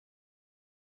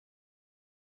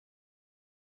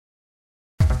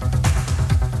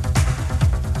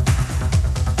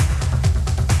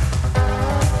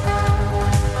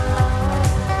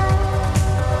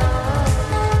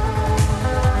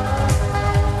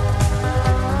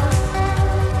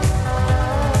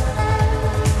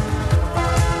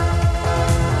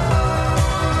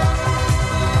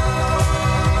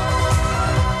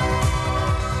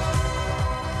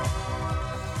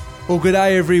Well, good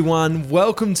day, everyone.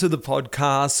 Welcome to the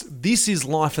podcast. This is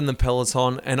Life in the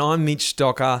Peloton, and I'm Mitch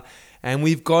Docker, and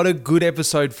we've got a good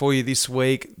episode for you this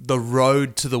week, The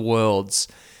Road to the Worlds.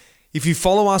 If you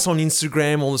follow us on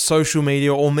Instagram or the social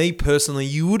media, or me personally,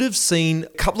 you would have seen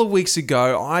a couple of weeks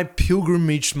ago, I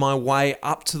pilgrimaged my way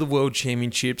up to the World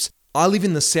Championships. I live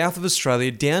in the south of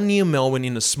Australia, down near Melbourne,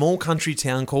 in a small country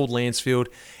town called Lancefield,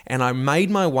 and I made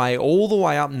my way all the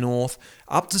way up north,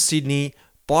 up to Sydney,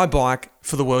 by bike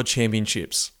for the World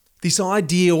Championships. This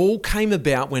idea all came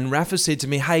about when Rafa said to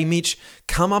me, "Hey Mitch,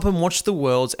 come up and watch the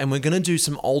Worlds and we're going to do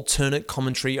some alternate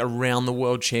commentary around the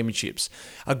World Championships."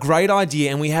 A great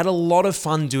idea, and we had a lot of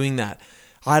fun doing that.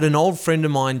 I had an old friend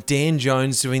of mine, Dan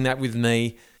Jones, doing that with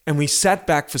me, and we sat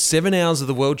back for 7 hours of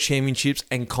the World Championships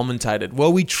and commentated.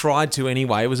 Well, we tried to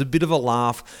anyway. It was a bit of a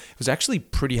laugh. It was actually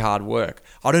pretty hard work.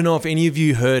 I don't know if any of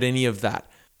you heard any of that.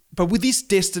 But with this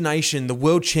destination, the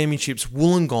World Championships,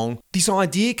 Wollongong, this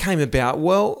idea came about,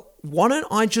 well, why don't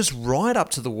I just ride up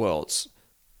to the Worlds?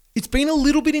 It's been a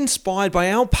little bit inspired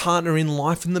by our partner in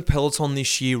Life in the Peloton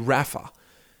this year, Rafa.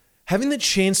 Having the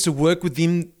chance to work with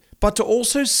him, but to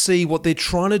also see what they're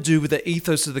trying to do with the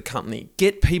ethos of the company,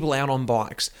 get people out on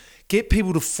bikes, get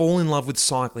people to fall in love with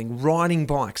cycling, riding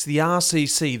bikes, the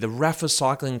RCC, the Rafa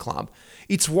Cycling Club.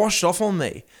 It's washed off on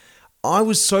me. I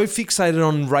was so fixated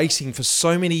on racing for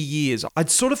so many years, I'd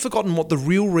sort of forgotten what the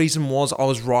real reason was I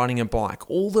was riding a bike.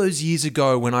 All those years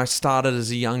ago when I started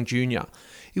as a young junior,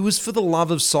 it was for the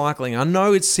love of cycling. I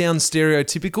know it sounds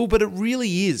stereotypical, but it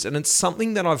really is, and it's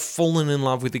something that I've fallen in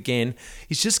love with again.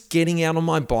 It's just getting out on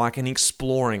my bike and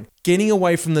exploring, getting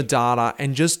away from the data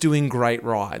and just doing great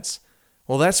rides.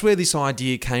 Well, that's where this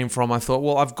idea came from. I thought,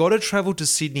 well, I've got to travel to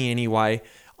Sydney anyway.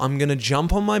 I'm going to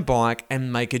jump on my bike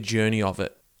and make a journey of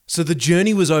it. So the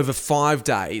journey was over 5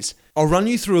 days. I'll run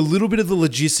you through a little bit of the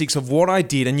logistics of what I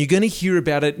did, and you're going to hear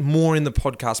about it more in the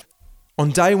podcast.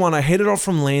 On day one, I headed off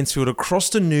from Lancefield across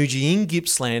to Newgie in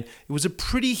Gippsland. It was a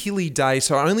pretty hilly day,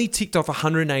 so I only ticked off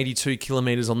 182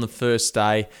 kilometres on the first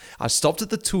day. I stopped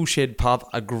at the Toolshed pub,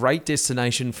 a great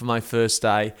destination for my first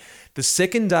day. The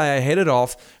second day, I headed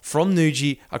off from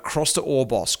Newgie across to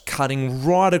Orbost, cutting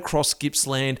right across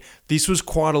Gippsland. This was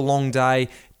quite a long day.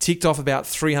 Ticked off about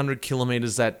 300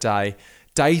 kilometres that day.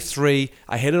 Day 3,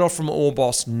 I headed off from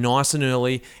Orbost nice and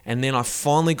early, and then I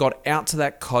finally got out to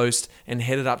that coast and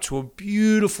headed up to a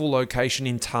beautiful location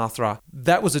in Tathra.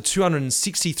 That was a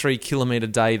 263 kilometre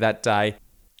day that day.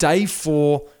 Day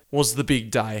 4 was the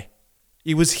big day.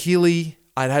 It was hilly.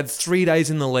 I'd had 3 days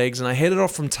in the legs, and I headed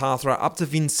off from Tathra up to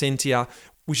Vincentia,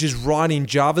 which is right in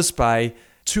Jervis Bay,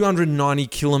 290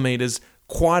 kilometres,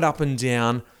 quite up and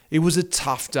down. It was a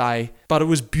tough day, but it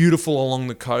was beautiful along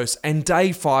the coast. And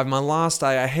day 5, my last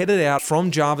day, I headed out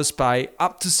from Jervis Bay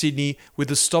up to Sydney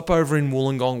with a stopover in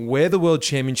Wollongong where the World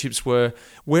Championships were,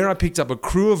 where I picked up a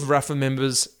crew of Rafa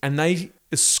members and they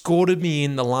escorted me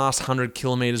in the last 100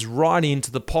 kilometres right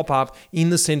into the pop-up in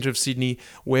the centre of Sydney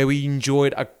where we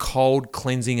enjoyed a cold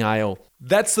cleansing ale.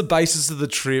 That's the basis of the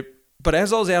trip. But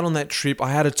as I was out on that trip,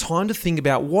 I had a time to think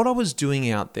about what I was doing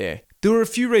out there. There were a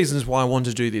few reasons why I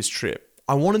wanted to do this trip.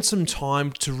 I wanted some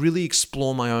time to really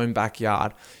explore my own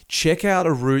backyard, check out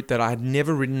a route that I had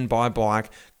never ridden by bike,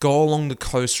 go along the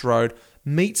coast road,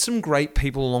 meet some great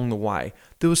people along the way.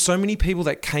 There were so many people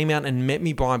that came out and met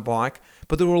me by bike,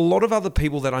 but there were a lot of other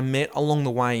people that I met along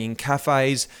the way in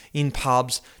cafes, in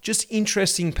pubs, just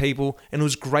interesting people, and it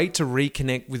was great to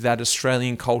reconnect with that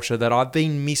Australian culture that I've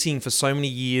been missing for so many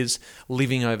years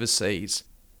living overseas.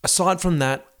 Aside from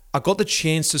that, I got the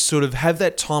chance to sort of have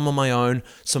that time on my own,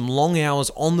 some long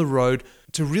hours on the road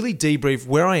to really debrief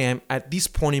where I am at this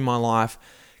point in my life,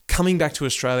 coming back to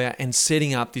Australia and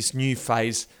setting up this new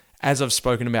phase as I've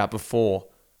spoken about before.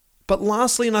 But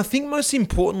lastly, and I think most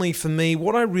importantly for me,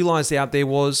 what I realized out there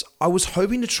was I was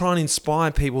hoping to try and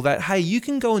inspire people that, hey, you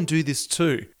can go and do this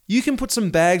too. You can put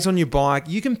some bags on your bike,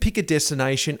 you can pick a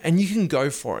destination and you can go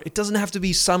for it. It doesn't have to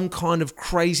be some kind of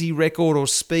crazy record or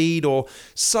speed or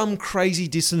some crazy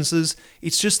distances.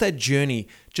 It's just that journey,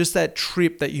 just that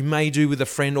trip that you may do with a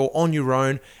friend or on your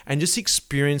own and just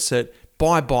experience it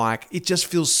by bike. It just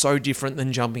feels so different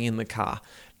than jumping in the car.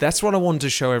 That's what I wanted to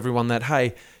show everyone, that,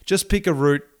 hey, just pick a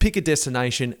route, pick a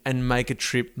destination and make a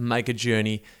trip, make a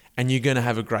journey, and you're going to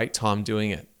have a great time doing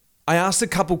it. I asked a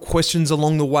couple questions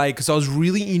along the way because I was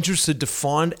really interested to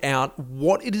find out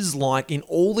what it is like in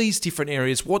all these different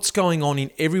areas, what's going on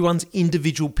in everyone's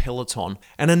individual peloton.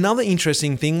 And another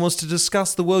interesting thing was to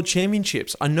discuss the World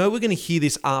Championships. I know we're going to hear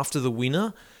this after the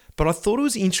winner, but I thought it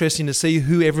was interesting to see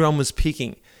who everyone was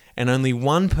picking. And only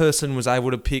one person was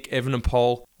able to pick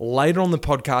Evenepoel. Later on the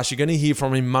podcast, you're going to hear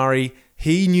from him, Murray.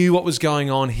 He knew what was going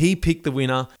on. He picked the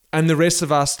winner. And the rest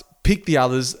of us picked the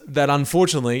others that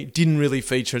unfortunately didn't really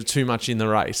feature too much in the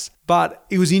race. But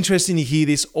it was interesting to hear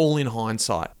this all in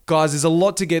hindsight. Guys, there's a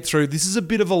lot to get through. This is a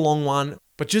bit of a long one,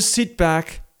 but just sit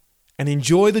back and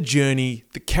enjoy the journey,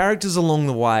 the characters along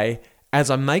the way, as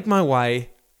I make my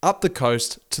way up the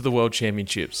coast to the World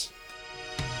Championships.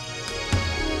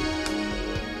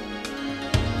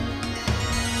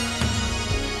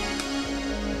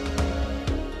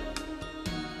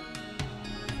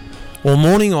 Well,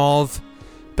 morning of,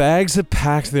 bags are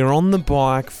packed, they're on the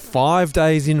bike, 5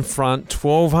 days in front,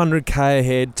 1200k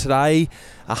ahead. Today,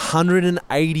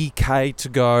 180k to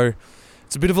go.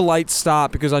 It's a bit of a late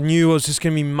start because I knew I was just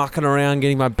going to be mucking around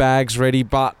getting my bags ready,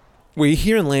 but we're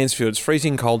here in Lancefield. It's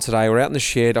freezing cold today. We're out in the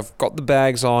shed. I've got the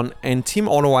bags on, and Tim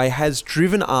Ottaway has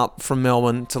driven up from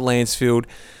Melbourne to Lancefield.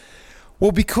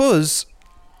 Well, because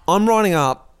I'm riding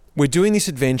up, we're doing this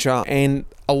adventure, and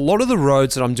a lot of the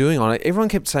roads that I'm doing on it, everyone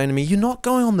kept saying to me, "You're not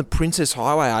going on the Princess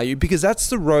Highway, are you?" Because that's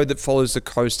the road that follows the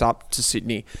coast up to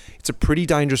Sydney. It's a pretty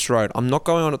dangerous road. I'm not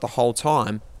going on it the whole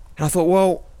time. And I thought,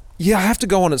 well, yeah, I have to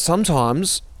go on it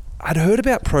sometimes. I'd heard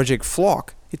about Project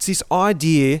Flock. It's this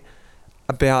idea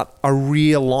about a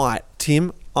rear light.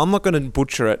 Tim, I'm not going to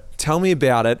butcher it. Tell me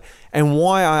about it and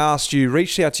why I asked you,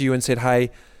 reached out to you and said,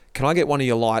 hey, can I get one of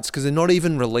your lights? Because they're not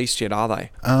even released yet, are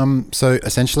they? So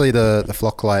essentially the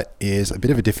Flock light is a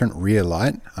bit of a different rear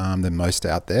light than most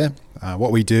out there.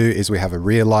 What we do is we have a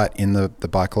rear light in the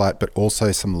bike light, but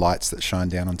also some lights that shine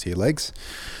down onto your legs.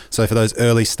 So for those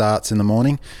early starts in the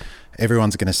morning,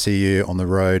 everyone's going to see you on the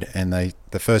road, and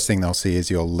the first thing they'll see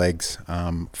is your legs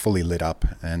fully lit up.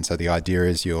 And so the idea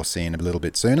is you're seen a little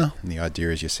bit sooner, and the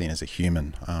idea is you're seen as a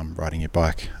human riding your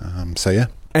bike. Yeah.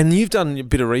 And you've done a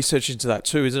bit of research into that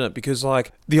too, isn't it? Because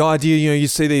like the idea, you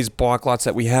see these bike lights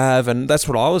that we have, and that's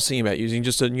what I was thinking about using,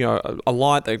 just a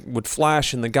light that would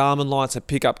flash, and the Garmin lights that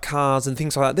pick up cars and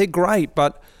things like that. They're great,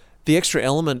 but the extra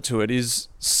element to it is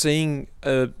seeing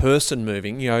a person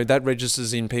moving, that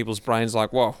registers in people's brains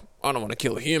like, well, I don't want to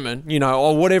kill a human,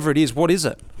 or whatever it is. What is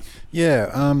it?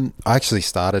 Yeah, I actually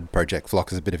started Project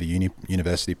Flock as a bit of a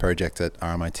university project at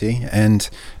RMIT, and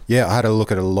yeah, I had a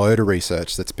look at a load of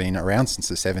research that's been around since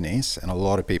the 70s, and a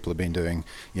lot of people have been doing,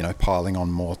 piling on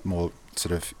more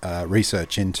sort of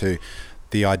research into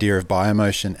the idea of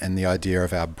biomotion and the idea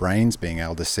of our brains being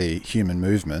able to see human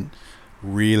movement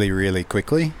really, really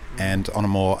quickly and on a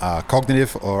more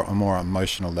cognitive or a more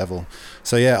emotional level.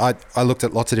 So yeah, I looked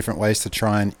at lots of different ways to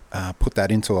try and put that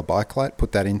into a bike light,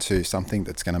 put that into something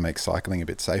that's going to make cycling a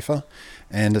bit safer.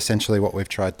 And essentially what we've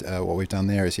done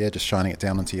there is, just shining it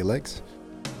down onto your legs.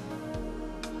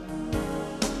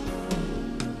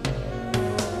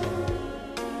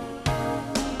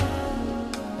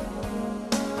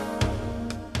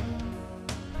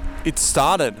 It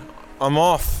started. I'm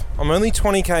off. I'm only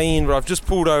 20k in, but I've just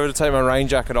pulled over to take my rain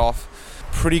jacket off.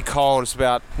 Pretty cold. It's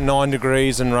about 9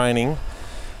 degrees and raining.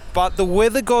 But the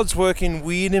weather gods work in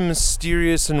weird and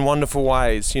mysterious and wonderful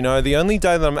ways. The only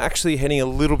day that I'm actually heading a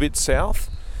little bit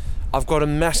south, I've got a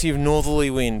massive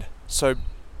northerly wind, so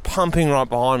pumping right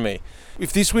behind me.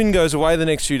 If this wind goes away the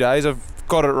next few days, I've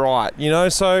got it right,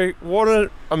 So what an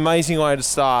amazing way to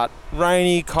start.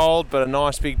 Rainy, cold, but a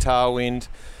nice big tailwind.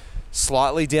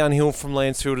 Slightly downhill from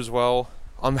Lancefield as well.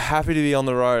 I'm happy to be on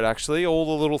the road, actually. All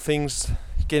the little things,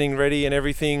 getting ready and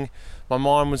everything. My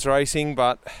mind was racing,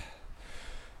 but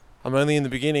I'm only in the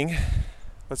beginning.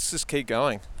 Let's just keep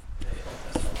going.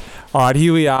 All right,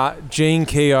 here we are. Gene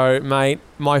Keogh, mate.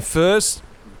 My first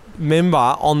member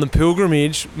on the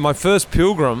pilgrimage, my first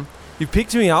pilgrim. You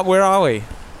picked me up. Where are we?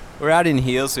 We're out in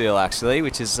Healesville, actually,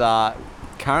 which is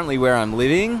currently where I'm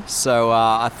living. So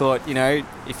I thought,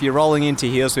 if you're rolling into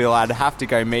Healesville, I'd have to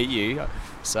go meet you.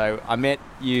 So I met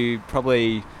you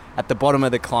probably at the bottom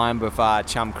of the climb of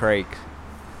Chum Creek.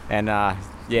 And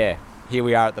here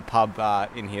we are at the pub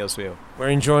in Healesville. We're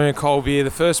enjoying a cold beer,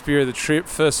 the first beer of the trip,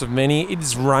 first of many. It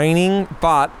is raining,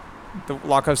 but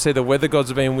like I've said, the weather gods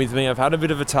have been with me. I've had a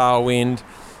bit of a tailwind,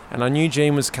 and I knew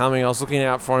Gene was coming. I was looking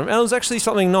out for him. And it was actually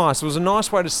something nice. It was a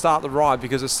nice way to start the ride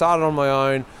because it started on my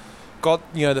own.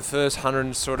 Got, the first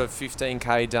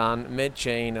 115k done, met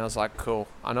Gene, and I was like, cool,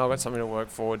 I know I've got something to work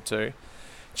forward to.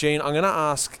 Gene, I'm going to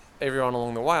ask everyone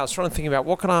along the way. I was trying to think about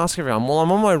what can I ask everyone. Well,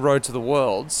 I'm on my road to the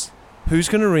Worlds. Who's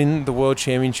going to win the World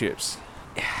Championships?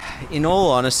 In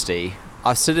all honesty,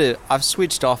 I've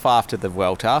switched off after the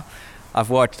Vuelta. I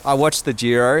watched the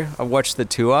Giro, I watched the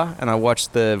Tour, and I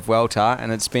watched the Vuelta,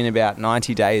 and it's been about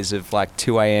 90 days of like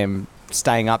 2 a.m.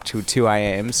 staying up till 2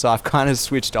 a.m. So I've kind of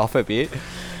switched off a bit.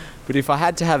 But if I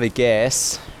had to have a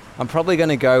guess, I'm probably going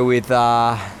to go with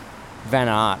Van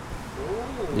Aert.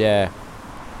 Yeah.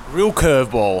 Real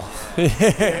curveball.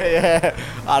 Yeah,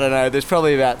 I don't know. There's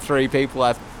probably about 3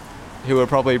 people who are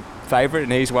probably favourite,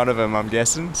 and he's one of them, I'm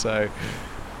guessing. So,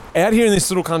 Out here in this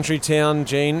little country town,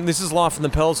 Gene, this is life in the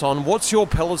peloton. What's your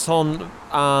peloton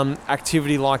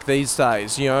activity like these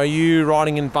days? You know, are you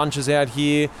riding in bunches out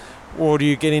here, or do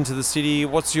you get into the city?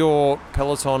 What's your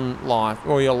peloton life,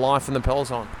 or your life in the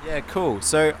peloton? yeah, cool.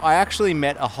 So I actually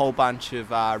met a whole bunch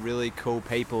of really cool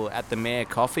people at the Mayor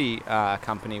Coffee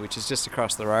Company, which is just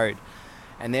across the road.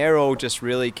 And they're all just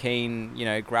really keen, you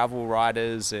know, gravel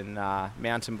riders and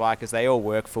mountain bikers. They all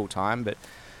work full time, but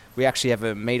we actually have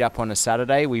a meet up on a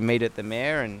Saturday. We meet at the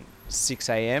Mayor at 6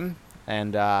 a.m.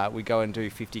 and we go and do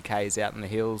 50 Ks out in the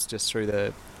hills just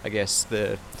through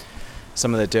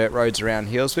some of the dirt roads around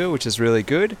Healesville, which is really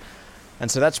good. And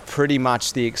so that's pretty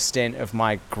much the extent of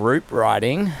my group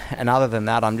riding. And other than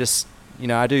that, I'm just, you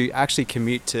know, I do actually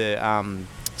commute to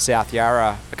South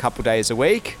Yarra a couple days a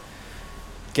week.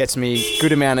 Gets me a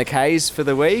good amount of Ks for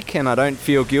the week, and I don't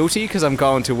feel guilty because I'm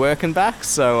going to work and back.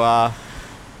 So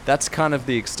that's kind of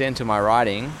the extent of my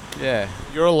riding. Yeah.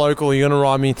 You're a local. You're going to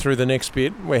ride me through the next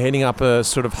bit. We're heading up a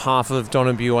sort of half of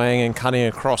Donabuang and cutting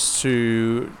across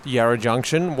to Yarra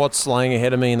Junction. What's laying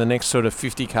ahead of me in the next sort of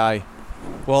 50K?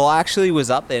 Well, I actually was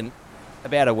up there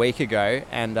about a week ago,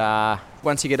 and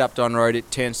once you get up Don Road, it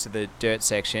turns to the dirt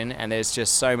section, and there's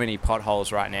just so many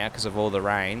potholes right now because of all the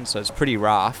rain, so it's pretty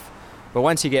rough. But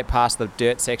once you get past the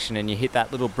dirt section and you hit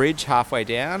that little bridge halfway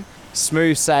down,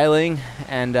 smooth sailing,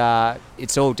 and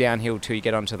it's all downhill till you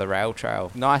get onto the rail trail.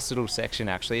 Nice little section,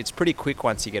 actually. It's pretty quick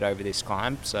once you get over this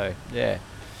climb, so yeah.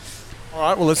 All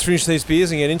right, well, let's finish these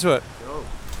beers and get into it. Cool.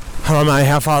 All right, mate,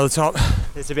 how far to the top?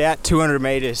 It's about 200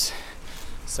 metres,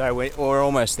 so we're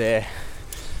almost there.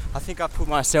 I think I put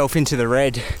myself into the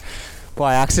red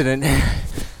by accident.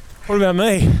 What about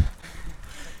me?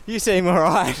 You seem all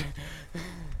right.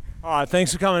 All right,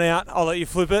 thanks for coming out. I'll let you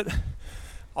flip it.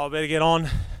 I better get on.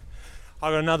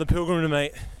 I've got another pilgrim to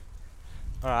meet.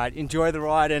 All right, enjoy the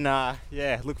ride, and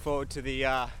look forward to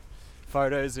the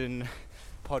photos and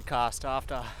podcast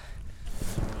after.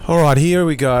 All right, here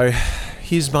we go.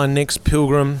 Here's my next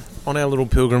pilgrim on our little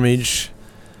pilgrimage.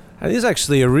 And this is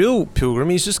actually a real pilgrim.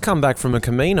 He's just come back from a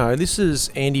Camino. This is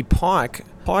Andy Pike.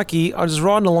 Pikey, I was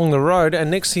riding along the road,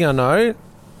 and next thing I know,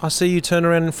 I see you turn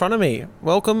around in front of me.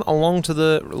 Welcome along to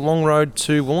the long road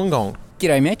to Wollongong.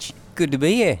 G'day, Mitch. Good to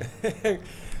be here.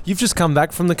 You've just come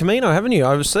back from the Camino, haven't you,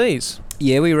 overseas?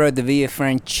 Yeah, we rode the Via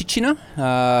Francigena.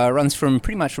 Runs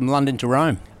pretty much from London to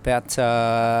Rome. About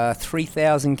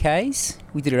 3,000 Ks.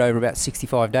 We did it over about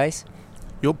 65 days.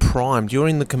 You're primed. You're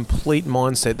in the complete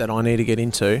mindset that I need to get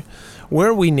into. Where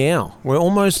are we now? We're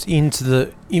almost into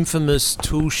the infamous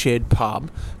Toolshed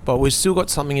pub, but we've still got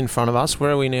something in front of us.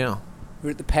 Where are we now? We're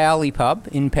at the Powley pub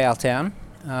in Powtown.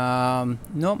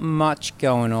 Not much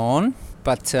going on,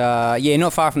 but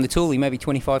not far from the Toolie, maybe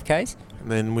 25 Ks.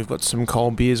 And then we've got some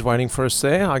cold beers waiting for us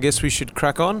there. I guess we should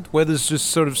crack on. Weather's just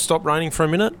sort of stopped raining for a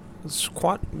minute. It's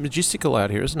quite majestical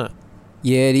out here, isn't it?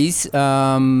 Yeah, it is.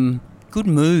 Good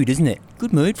mood, isn't it?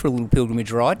 Good mood for a little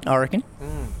pilgrimage ride, I reckon.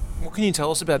 What can you tell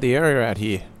us about the area out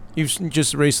here? You've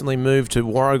just recently moved to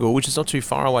Warragul, which is not too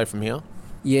far away from here.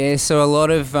 Yeah, so a lot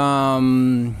of...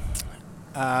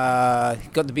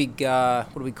 got the big,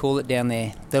 what do we call it down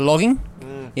there? The logging.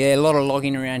 Yeah, a lot of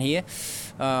logging around here.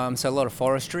 So a lot of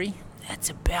forestry. That's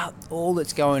about all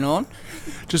that's going on.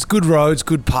 Just good roads,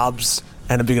 good pubs,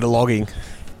 and a bit of logging.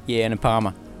 Yeah, and a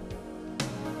Palmer.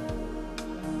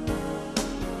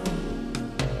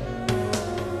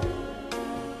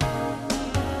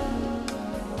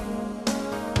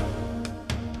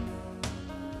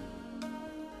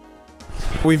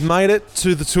 We've made it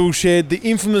to the Toolshed, the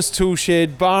infamous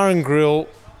Toolshed Bar and Grill.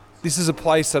 This is a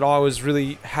place that I was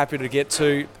really happy to get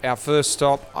to, our first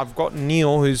stop. I've got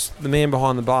Neil, who's the man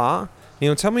behind the bar.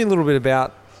 Neil, tell me a little bit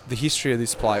about the history of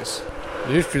this place.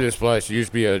 The history of this place used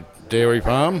to be a dairy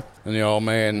farm, and the old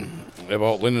man,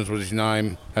 Evolt Lindens was his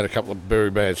name, had a couple of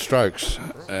very bad strokes,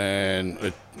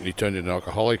 and he turned into an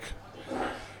alcoholic.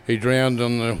 He drowned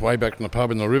on the way back from the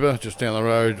pub in the river just down the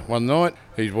road one night.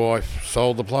 His wife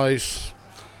sold the place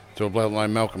to a bloke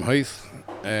named Malcolm Heath,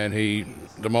 and he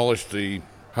demolished the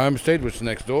homestead, which is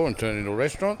next door, and turned it into a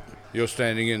restaurant. You're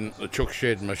standing in the chook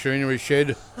shed machinery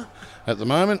shed at the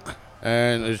moment,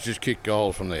 and it's just kicked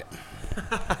goals from there.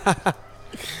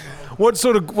 What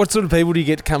sort of people do you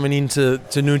get coming into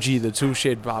Nudgee, the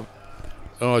Toolshed pub?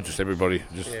 Oh, just everybody.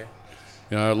 Just yeah.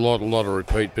 You know, a lot of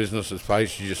repeat business. It's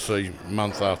face you just see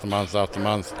month after month after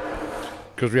month,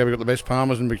 because we have got the best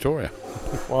palmers in Victoria.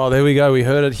 Well, there we go. We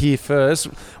heard it here first.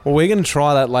 Well, we're going to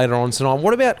try that later on tonight.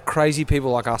 What about crazy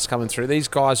people like us coming through? These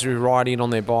guys who ride in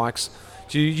on their bikes.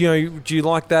 Do you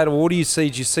like that, or what do you see?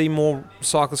 Do you see more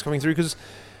cyclists coming through? Because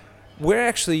we're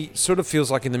actually sort of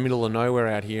feels like in the middle of nowhere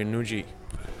out here in Nudgee.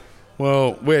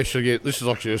 Well, this is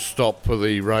actually a stop for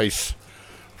the race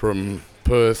from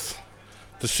Perth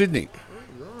to Sydney.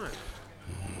 Right.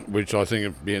 Which I think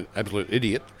would be an absolute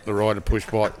idiot, the rider push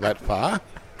bike that far.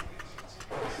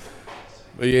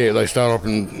 But yeah, they start off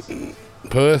in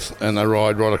Perth and they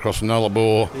ride right across the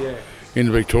Nullarbor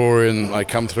into Victoria, and they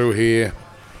come through here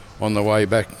on the way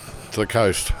back to the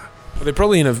coast. Well, they're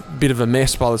probably in a bit of a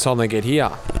mess by the time they get here.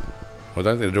 I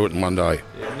don't think they do it in one day.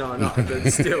 Yeah, no,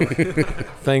 but still.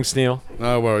 Thanks, Neil.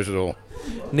 No worries at all.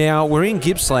 Now, we're in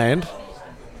Gippsland,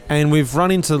 and we've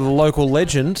run into the local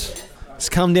legend. He's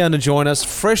come down to join us,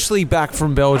 freshly back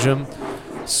from Belgium.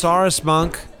 Cyrus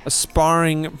Monk,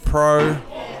 aspiring pro.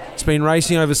 He's been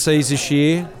racing overseas this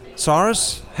year.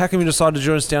 Cyrus, how come you decided to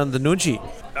join us down at the Nudgee?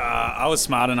 I was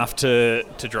smart enough to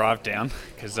drive down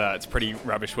because it's pretty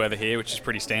rubbish weather here, which is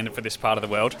pretty standard for this part of the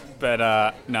world.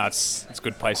 But no, it's a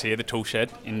good place here, the Tool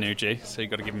Shed in Nudgee, so you've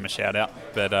got to give them a shout out.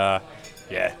 But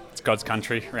yeah, it's God's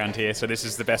country around here, so this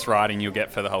is the best riding you'll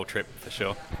get for the whole trip for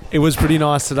sure. It was pretty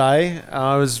nice today.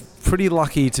 I was pretty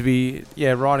lucky to be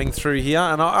riding through here,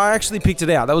 and I actually picked it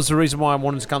out. That was the reason why I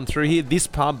wanted to come through here, this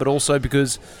pub, but also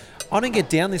because I don't get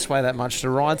down this way that much to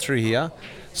ride through here.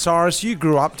 Cyrus, you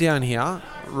grew up down here,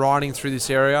 riding through this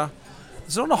area.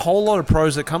 There's not a whole lot of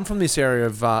pros that come from this area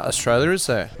of Australia, is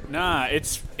there? Nah,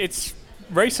 it's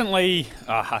recently,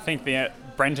 I think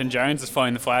Brenton Jones has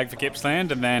flown the flag for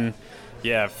Gippsland, and then,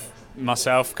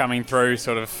 myself coming through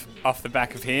sort of off the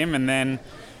back of him, and then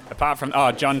apart from,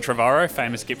 John Trevorrow,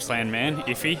 famous Gippsland man,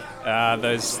 Iffy,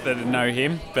 those that know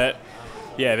him. But,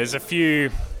 there's a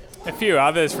few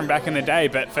others from back in the day,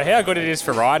 but for how good it is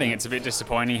for riding, it's a bit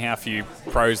disappointing how few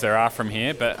pros there are from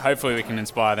here, but hopefully we can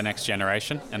inspire the next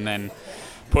generation and then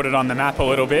put it on the map a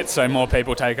little bit so more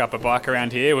people take up a bike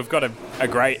around here. We've got a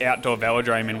great outdoor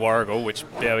velodrome in Warragul, which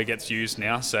barely gets used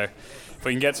now, so if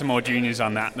we can get some more juniors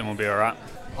on that, then we'll be all right.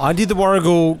 I did the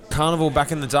Warragul Carnival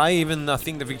back in the day, even I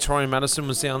think the Victorian Madison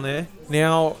was down there.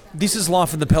 Now, this is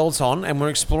Life in the Peloton, and we're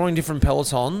exploring different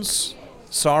pelotons.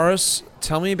 Cyrus,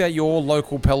 tell me about your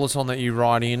local peloton that you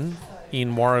ride in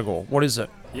Warragul. What is it?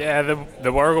 Yeah,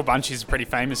 the Warragul Bunchies is pretty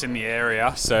famous in the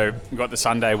area. So we've got the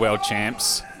Sunday World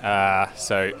Champs. It's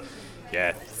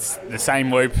the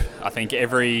same loop, I think,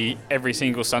 every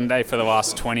single Sunday for the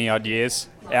last 20-odd years.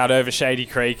 Out over Shady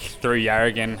Creek, through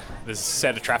Yarragon. There's a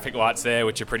set of traffic lights there,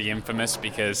 which are pretty infamous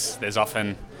because there's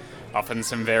often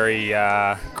some very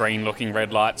green-looking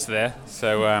red lights there.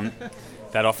 So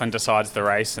that often decides the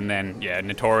race, and then,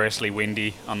 notoriously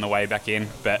windy on the way back in.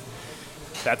 But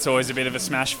that's always a bit of a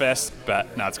smash fest,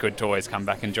 but no, it's good to always come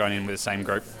back and join in with the same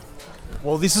group.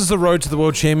 Well, this is the road to the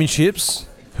World Championships.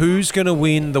 Who's going to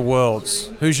win the Worlds?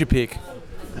 Who's your pick?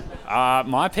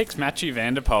 My pick's Mathieu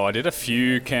van der Poel. I did a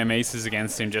few kermesses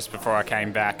against him just before I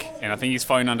came back, and I think he's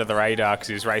flown under the radar because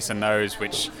he was racing those,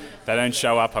 which they don't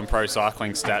show up on pro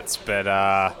cycling stats, but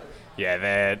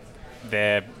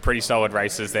they're pretty solid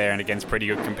races there and against pretty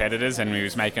good competitors, and he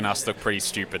was making us look pretty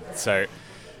stupid. So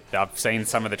I've seen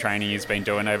some of the training he's been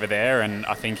doing over there, and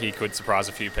I think he could surprise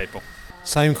a few people.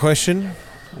 Same question.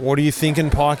 What are you thinking,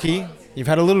 Pikey? You've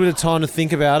had a little bit of time to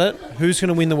think about it. Who's going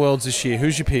to win the Worlds this year?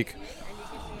 Who's your pick?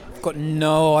 I've got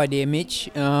no idea, Mitch.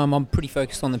 I'm pretty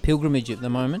focused on the pilgrimage at the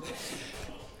moment.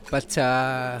 But,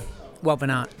 Wout van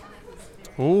Aert.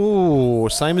 Ooh,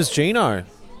 same as Gino.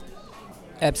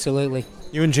 Absolutely.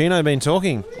 You and Gino have been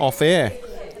talking off air.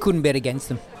 Couldn't bet against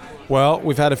them. Well,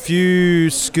 we've had a few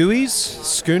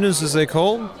schooners as they're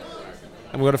called,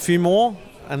 and we've got a few more,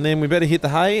 and then we better hit the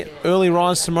hay. Early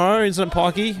rise tomorrow, isn't it,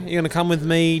 Pikey? You're going to come with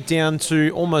me down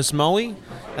to almost Moe,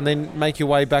 and then make your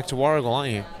way back to Warragul,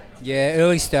 aren't you? Yeah,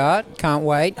 early start. Can't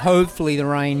wait. Hopefully the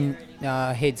rain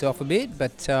heads off a bit,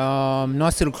 but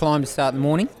nice little climb to start the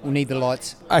morning. We'll need the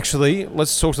lights. Actually,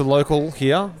 let's talk to the local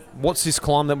here. What's this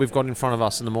climb that we've got in front of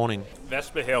us in the morning?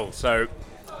 Vesper Hill. So,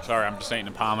 sorry, I'm just eating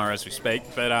a Palmer as we speak.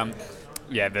 But,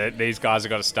 these guys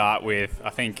have got to start with, I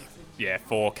think,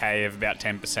 4K of about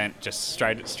 10%, just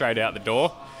straight out the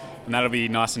door. And that'll be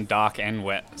nice and dark and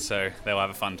wet, so they'll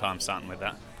have a fun time starting with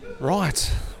that.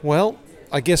 Right. Well,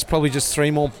 I guess probably just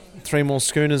three more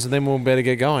schooners, and then we'll better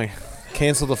get going.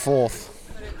 Cancel the fourth.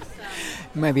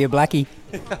 Maybe a blackie.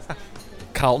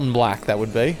 Carlton Black, that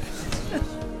would be.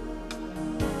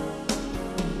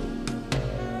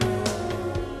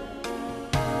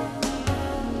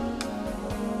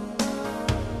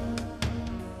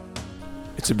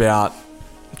 It's about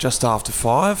just after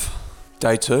 5,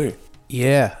 day 2.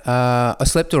 Yeah, I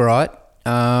slept all right.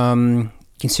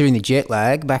 considering the jet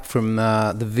lag back from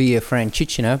the Via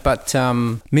Francigena. But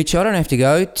Mitch, I don't have to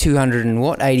go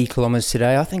 280 kilometres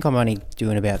today. I think I'm only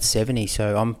doing about 70,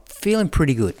 so I'm feeling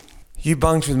pretty good. You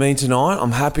bunked with me tonight.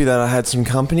 I'm happy that I had some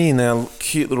company in our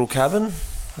cute little cabin.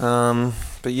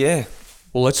 But yeah.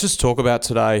 Well, let's just talk about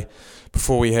today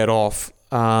before we head off.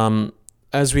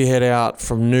 As we head out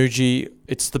from Newgie,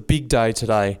 it's the big day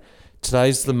today.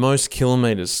 Today's the most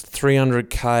kilometres,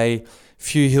 300k,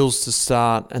 few hills to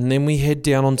start, and then we head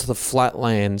down onto the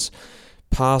flatlands,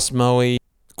 past Moe.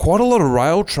 Quite a lot of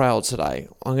rail trail today.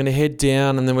 I'm going to head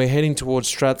down, and then we're heading towards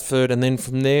Stratford, and then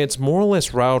from there it's more or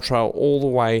less rail trail all the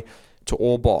way to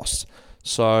Orbost.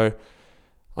 So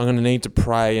I'm going to need to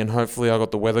pray, and hopefully I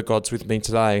got the weather gods with me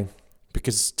today,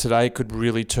 because today could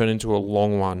really turn into a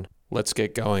long one. Let's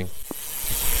get going.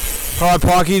 All right,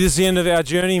 Pikey, this is the end of our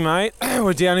journey, mate.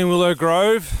 We're down in Willow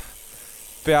Grove,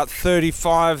 about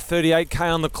 38k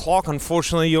on the clock.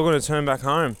 Unfortunately, you're going to turn back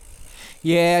home.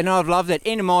 Yeah, no, I've loved it.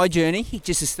 End of my journey,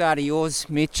 just the start of yours,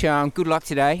 Mitch. Good luck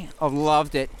today. I've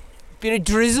loved it. Bit of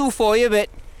drizzle for you, but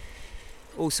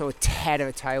also a tad of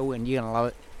a tailwind. You're going to love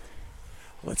it.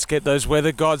 Let's get those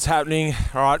weather gods happening.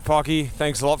 All right, Pikey,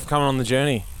 thanks a lot for coming on the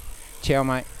journey. Ciao,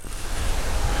 mate.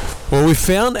 Well, we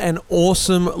found an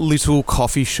awesome little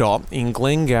coffee shop in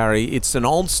Glengarry. It's an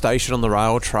old station on the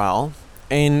rail trail.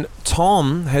 And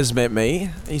Tom has met me.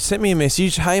 He sent me a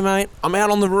message. Hey, mate, I'm out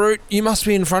on the route. You must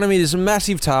be in front of me. There's a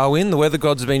massive tailwind. The weather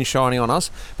gods have been shining on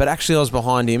us. But actually, I was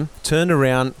behind him. Turned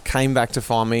around, came back to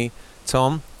find me.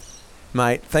 Tom,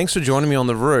 mate, thanks for joining me on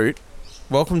the route.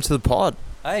 Welcome to the pod.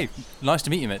 Hey, nice to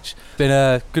meet you, Mitch. Been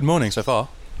a good morning so far.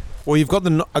 Well, you've got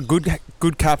a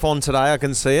good cap on today. I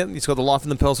can see it. It's got the Life in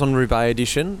the Peloton Roubaix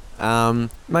edition.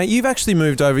 Mate, you've actually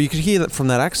moved over. You could hear that from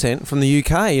that accent, from the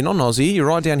UK. You're not an Aussie. You're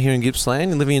right down here in Gippsland.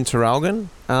 You're living in Traralgon.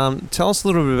 Tell us a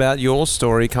little bit about your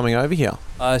story coming over here.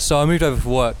 So I moved over for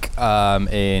work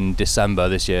in December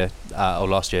this year, or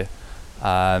last year,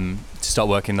 to start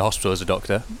working in the hospital as a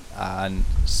doctor. And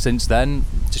since then,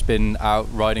 just been out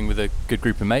riding with a good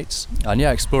group of mates. And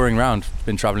yeah, exploring around.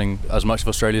 Been travelling as much of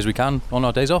Australia as we can on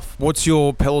our days off. What's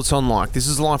your peloton like? This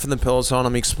is Life in the Peloton.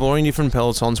 I'm exploring different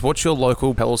pelotons. What's your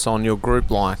local peloton, your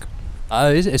group like?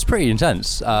 It's pretty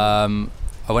intense. I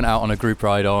went out on a group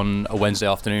ride on a Wednesday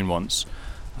afternoon once,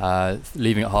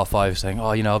 leaving at 5:30 saying,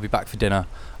 I'll be back for dinner.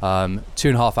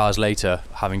 2.5 hours later,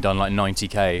 having done like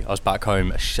 90k, I was back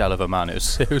home a shell of a man.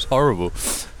 It was horrible.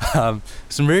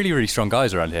 Some really, really strong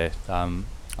guys around here.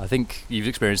 I think you've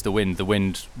experienced the wind. The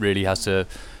wind really has to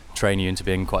train you into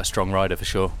being quite a strong rider for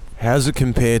sure. How does it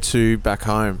compare to back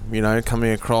home? You know,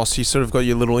 coming across, you sort of got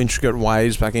your little intricate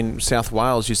waves back in South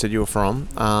Wales, you said you were from.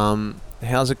 How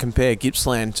does it compare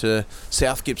Gippsland to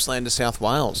South Gippsland to South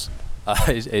Wales?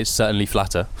 It's certainly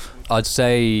flatter. I'd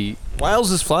say...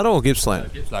 Wales is flatter or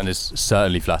Gippsland? Gippsland is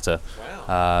certainly flatter.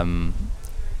 Wow.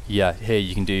 Yeah, here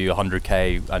you can do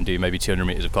 100k and do maybe 200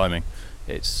 metres of climbing.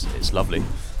 It's lovely.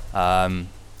 I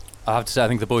have to say, I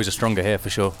think the boys are stronger here for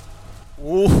sure.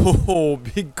 Oh,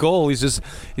 big call. He's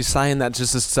saying that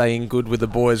just to stay in good with the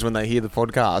boys when they hear the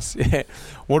podcast. Yeah.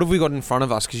 What have we got in front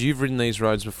of us? Because you've ridden these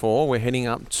roads before. We're heading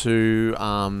up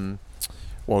to...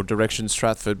 direction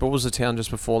Stratford. What was the town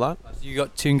just before that? You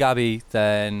got Toongabbie,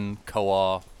 then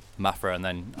Coar, Maffra, and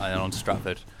then on to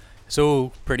Stratford. It's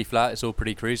all pretty flat. It's all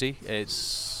pretty cruisy.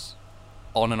 It's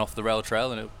on and off the rail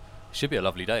trail, and it should be a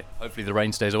lovely day. Hopefully the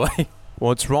rain stays away.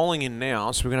 Well, it's rolling in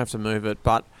now, so we're gonna have to move it.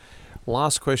 But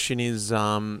last question is,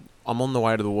 I'm on the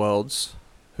way to the Worlds.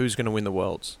 Who's gonna win the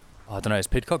Worlds? I don't know. Is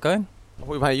Pidcock going?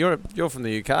 Well, mate, you're from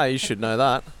the UK. You should know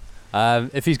that.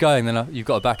 If he's going, then you've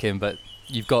got to back him. But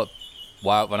you've got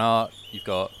Wout van Aert, you've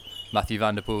got Matthew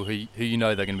van der Poel, who you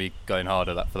know they're going to be going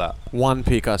harder for that. One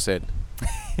pick, I said.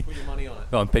 Put your money on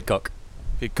it. Go on, Pidcock.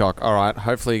 Pidcock. All right.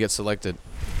 Hopefully he gets selected.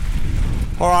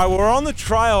 All right. We're on the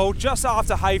trail just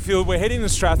after Hayfield. We're heading to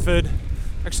Stratford.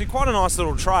 Actually, quite a nice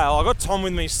little trail. I got Tom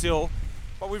with me still.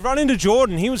 But we've run into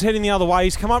Jordan. He was heading the other way.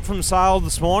 He's come up from Sale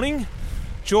this morning.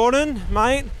 Jordan,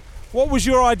 mate, what was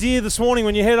your idea this morning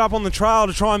when you headed up on the trail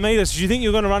to try and meet us? Did you think you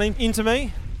were going to run into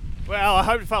me? Well, I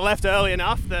hoped if I left early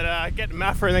enough that I'd get to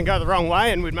Maffra and then go the wrong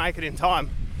way and we'd make it in time.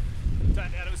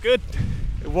 Turned out it was good.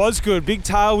 It was good. Big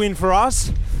tailwind for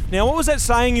us. Now, what was that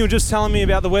saying you were just telling me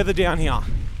about the weather down here?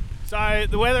 So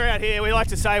the weather out here, we like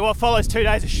to say, well, follows 2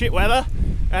 days of shit weather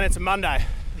and it's a Monday.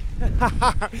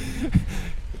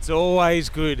 It's always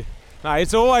good. No,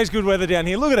 it's always good weather down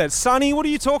here. Look at it. Sunny. What are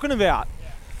you talking about?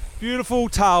 Yeah. Beautiful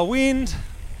tailwind.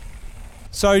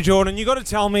 So, Jordan, you got to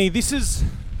tell me, this is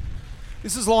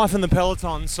Life in the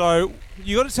Peloton. So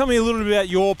you got to tell me a little bit about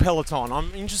your peloton.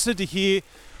 I'm interested to hear,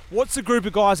 what's the group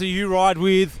of guys that you ride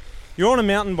with? You're on a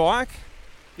mountain bike.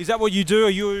 Is that what you do? Are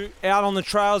you out on the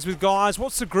trails with guys?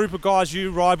 What's the group of guys you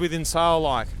ride with in Sale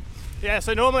like? Yeah,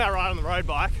 so normally I ride on the road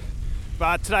bike,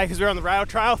 but today, because we're on the rail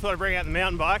trail, I thought I'd bring out the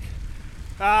mountain bike.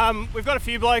 We've got a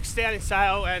few blokes down in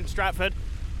Sale and Stratford,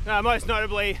 most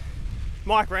notably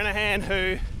Mike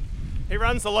Renahan, he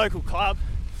runs the local club.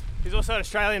 He's also an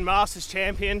Australian Masters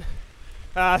champion,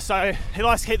 so he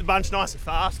likes to keep the bunch nice and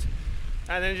fast.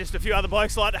 And then just a few other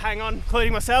blokes like to hang on,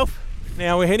 including myself.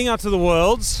 Now we're heading up to the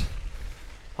Worlds.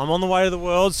 I'm on the way to the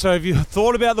Worlds, so if you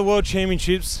thought about the World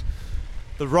Championships,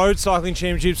 the Road Cycling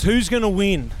Championships, who's going to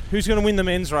win? Who's going to win the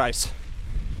men's race?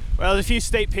 Well, there's a few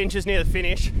steep pinches near the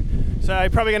finish, so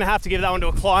you're probably going to have to give that one to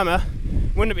a climber.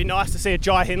 Wouldn't it be nice to see a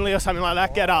Jai Hindley or something like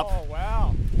that get up? Oh,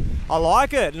 wow. I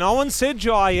like it. No one said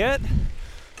Jai yet.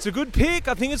 It's a good pick.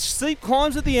 I think it's steep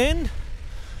climbs at the end.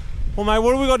 Well, mate,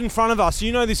 what have we got in front of us?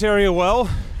 You know this area well.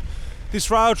 This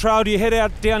rail trail, do you head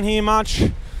out down here much?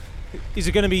 Is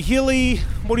it going to be hilly?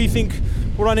 What do you think?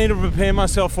 What do I need to prepare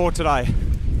myself for today?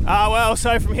 Well,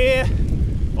 so from here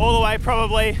all the way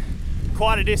probably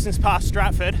quite a distance past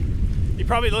Stratford, you're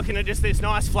probably looking at just this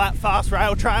nice flat fast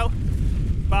rail trail.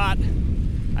 But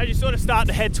as you sort of start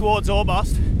to head towards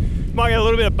Orbost, you might get a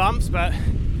little bit of bumps, but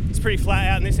it's pretty flat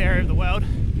out in this area of the world.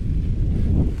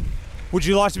 Would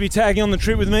you like to be tagging on the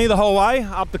trip with me the whole way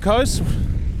up the coast?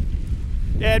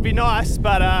 Yeah, it'd be nice,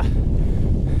 but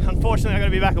unfortunately I've got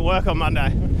to be back at work on Monday.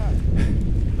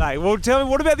 Hey, well, tell me,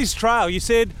 what about this trail? You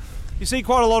said you see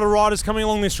quite a lot of riders coming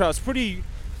along this trail. It's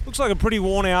looks like a pretty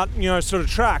worn out, sort of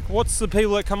track. What's the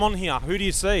people that come on here? Who do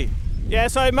you see? Yeah,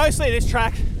 so mostly this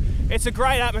track, it's a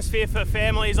great atmosphere for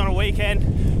families on a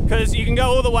weekend because you can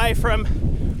go all the way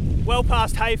from well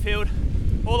past Hayfield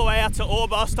all the way out to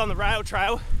Orbost on the rail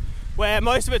trail, where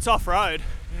most of it's off-road.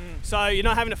 So you're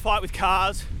not having to fight with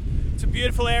cars. It's a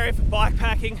beautiful area for bike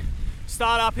packing.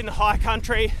 Start up in the high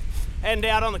country, end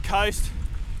out on the coast.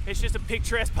 It's just a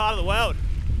picturesque part of the world.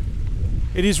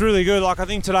 It is really good. Like, I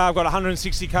think today I've got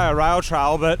 160k a rail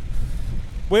trail, but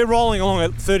we're rolling along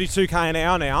at 32k an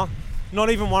hour now. Not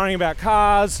even worrying about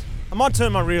cars. I might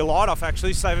turn my rear light off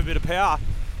actually, save a bit of power.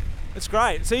 It's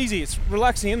great. It's easy. It's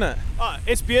relaxing, isn't it? Oh,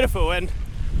 it's beautiful, and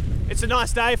it's a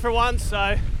nice day for once,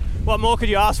 so what more could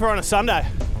you ask for on a Sunday?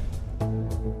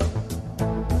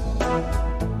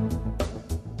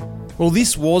 Well,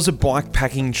 this was a bike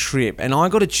packing trip, and I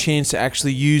got a chance to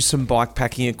actually use some bike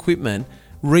packing equipment.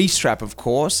 Restrap, of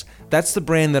course. That's the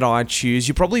brand that I choose.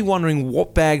 You're probably wondering,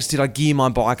 what bags did I gear my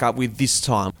bike up with this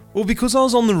time? Well, because I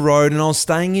was on the road and I was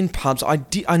staying in pubs, I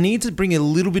needed to bring a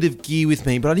little bit of gear with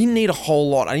me, but I didn't need a whole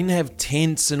lot. I didn't have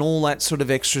tents and all that sort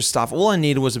of extra stuff. All I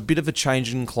needed was a bit of a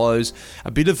change in clothes,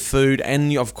 a bit of food,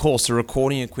 and of course, the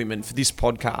recording equipment for this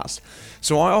podcast.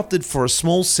 So I opted for a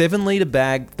small 7-litre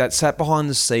bag that sat behind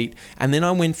the seat, and then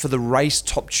I went for the Race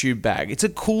top tube bag. It's a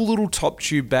cool little top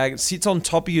tube bag. It sits on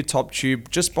top of your top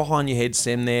tube, just behind your head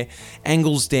stem there,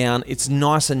 angles down. It's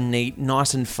nice and neat,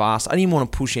 nice and fast. I didn't want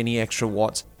to push any extra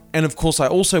watts. And of course, I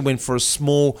also went for a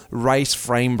small Race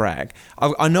frame bag.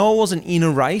 I know I wasn't in a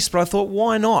race, but I thought,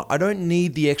 why not? I don't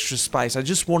need the extra space. I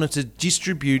just wanted to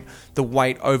distribute the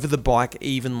weight over the bike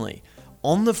evenly.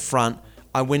 On the front,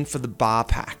 I went for the bar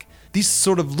pack. This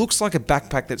sort of looks like a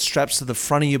backpack that straps to the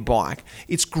front of your bike.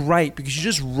 It's great because you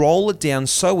just roll it down,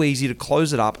 so easy to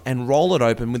close it up and roll it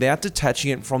open without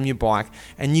detaching it from your bike,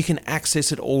 and you can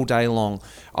access it all day long.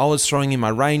 I was throwing in my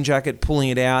rain jacket, pulling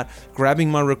it out,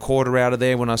 grabbing my recorder out of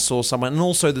there when I saw someone, and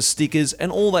also the stickers and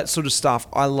all that sort of stuff.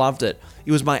 I loved it.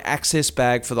 It was my access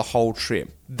bag for the whole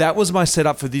trip. That was my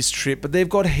setup for this trip, but they've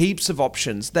got heaps of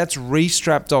options. That's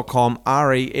restrap.com,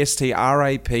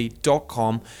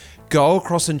 restrap.com. Go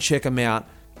across and check them out.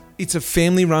 It's a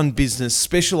family-run business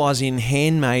specialising in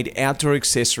handmade outdoor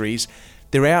accessories.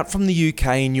 They're out from the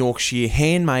UK in Yorkshire,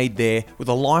 handmade there with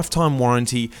a lifetime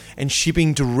warranty and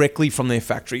shipping directly from their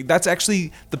factory. That's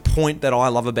actually the point that I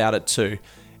love about it too.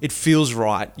 It feels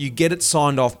right. You get it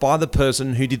signed off by the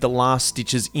person who did the last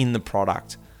stitches in the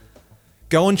product.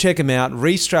 Go and check them out,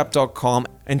 restrap.com,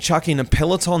 and chuck in a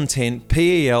Peloton 10,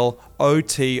 Peloton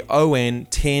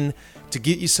 10, to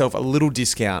get yourself a little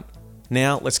discount.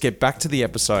 Now, let's get back to the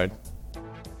episode.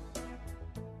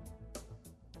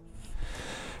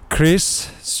 Chris,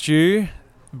 Stu,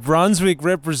 Brunswick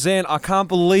represent. I can't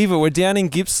believe it. We're down in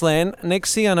Gippsland.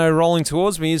 Next thing I know, rolling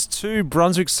towards me is 2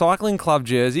 Brunswick Cycling Club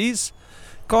jerseys.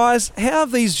 Guys, how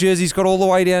have these jerseys got all the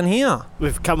way down here?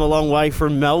 We've come a long way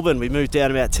from Melbourne. We moved down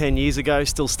about 10 years ago,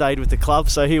 still stayed with the club,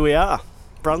 so here we are.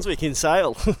 Brunswick in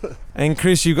Sale. And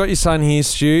Chris, you've got your son here,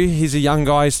 Stu. He's a young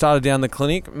guy who started down the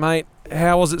clinic. Mate,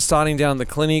 how was it starting down the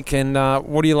clinic, and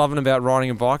what are you loving about riding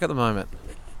a bike at the moment?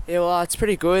 Yeah, well, it's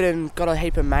pretty good, and got a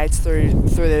heap of mates through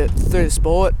the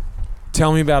sport.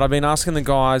 Tell me about it. I've been asking the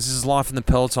guys, this is Life in the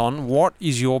Peloton. What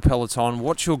is your peloton?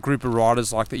 What's your group of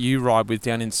riders like that you ride with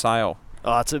down in Sale?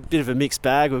 Oh, it's a bit of a mixed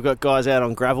bag. We've got guys out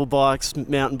on gravel bikes,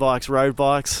 mountain bikes, road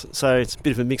bikes. So it's a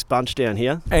bit of a mixed bunch down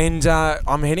here. And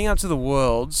I'm heading up to the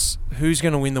Worlds. Who's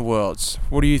going to win the Worlds?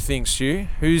 What do you think, Stu?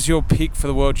 Who's your pick for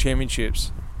the World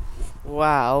Championships?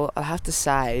 Well, I have to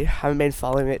say, I haven't been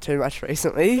following it too much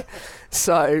recently.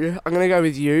 So I'm going to go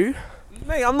with you.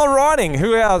 Me, I'm not riding.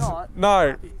 Who else?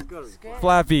 No.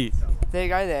 Flappy. There you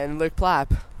go then, Luke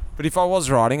Plapp. But if I was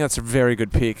riding, that's a very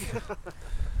good pick.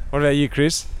 What about you,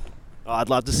 Chris? Oh, I'd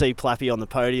love to see Plappy on the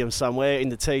podium somewhere in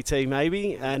the TT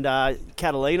maybe, and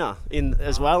Catalina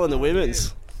as well in the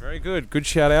women's. Very good. Good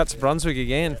shout out to Brunswick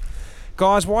again.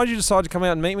 Guys, why did you decide to come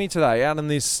out and meet me today out on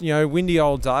this, windy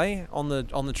old day on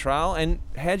the trail? And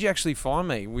how'd you actually find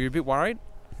me? Were you a bit worried?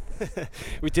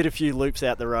 We did a few loops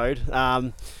out the road.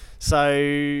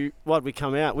 So what we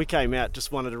came out,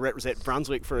 just wanted to represent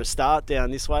Brunswick for a start down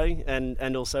this way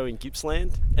and also in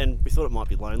Gippsland. And we thought it might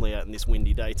be lonely out in this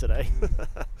windy day today.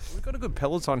 We've got a good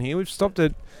peloton here. We've stopped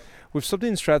in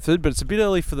Stratford, but it's a bit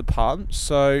early for the pub.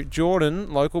 So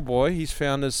Jordan, local boy, he's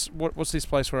found us. What's this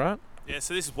place we're at? Yeah,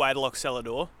 so this is Waderlock Cellar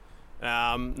Door.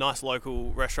 Nice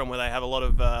local restaurant where they have a lot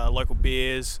of local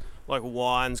beers, local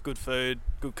wines, good food,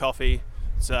 good coffee.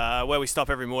 It's where we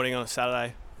stop every morning on a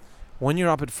Saturday. When you're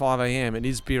up at 5 a.m, it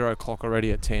is beer o'clock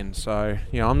already at 10. So,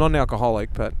 I'm not an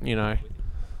alcoholic, but,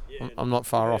 I'm not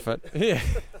far off it. Yeah.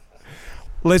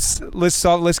 Let's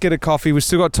get a coffee. We've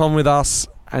still got Tom with us,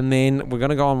 and then we're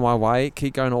going to go on my way,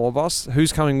 keep going to Orbost.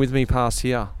 Who's coming with me past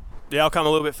here? Yeah, I'll come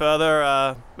a little bit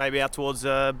further, maybe out towards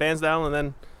Bairnsdale, and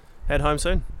then head home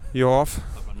soon. You're off?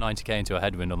 I've got 90k into a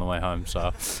headwind on the way home,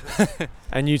 so...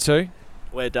 And you too?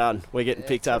 We're done. We're getting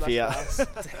picked up here.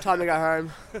 Time to go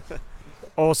home.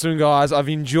 Awesome, guys. I've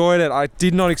enjoyed it. I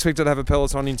did not expect to have a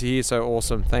peloton into here, so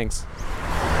awesome. Thanks.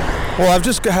 Well, I've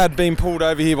just been pulled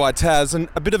over here by Taz, and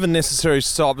a bit of a necessary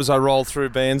stop as I roll through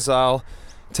Bairnsdale.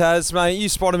 Taz, mate, you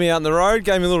spotted me out on the road,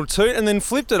 gave me a little toot, and then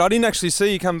flipped it. I didn't actually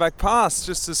see you come back past,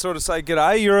 just to sort of say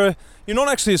g'day. You're not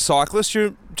actually a cyclist.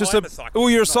 You're just a cyclist. Oh,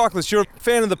 you're a cyclist. You're a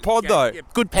fan of the pod, though. Yeah,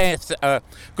 good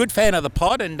fan of the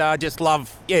pod, and just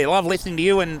love listening to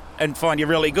you and find you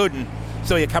really good. And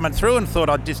saw you coming through, and thought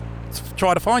I'd just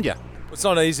try to find you. It's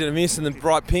not easy to miss in the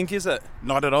bright pink, is it?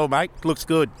 Not at all, mate. Looks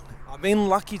good. I've been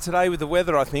lucky today with the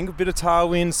weather, I think. A bit of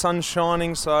tailwind, sun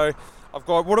shining, so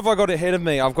what have I got ahead of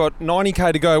me? I've got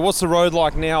 90k to go. What's the road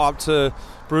like now up to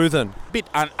Bruthen? Bit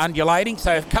undulating,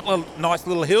 so a couple of nice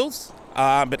little hills,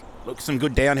 but look, some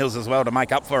good downhills as well to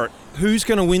make up for it. Who's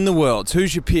going to win the Worlds?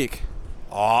 Who's your pick?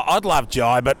 Oh, I'd love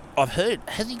Jai, but I've heard,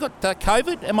 has he got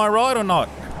COVID? Am I right or not?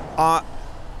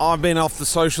 I've been off the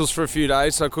socials for a few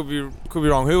days, so could be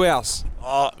wrong. Who else?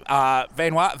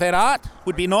 Van Aert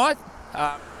would be nice.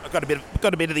 I've got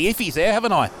a bit of the iffies there,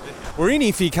 haven't I? We're in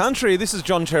iffy country. This is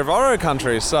John Trevorrow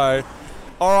country. So,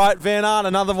 all right, Van Aert,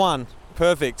 another one.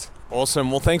 Perfect. Awesome.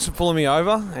 Well, thanks for pulling me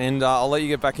over, and I'll let you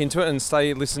get back into it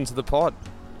and listen to the pod.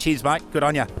 Cheers, mate. Good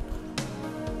on you.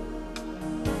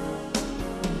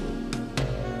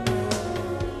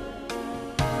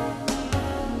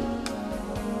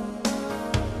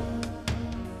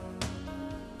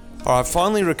 All right,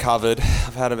 finally recovered.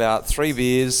 I've had about 3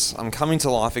 beers. I'm coming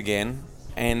to life again.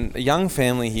 And a young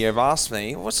family here have asked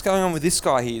me, what's going on with this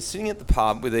guy here sitting at the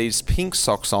pub with these pink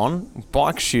socks on,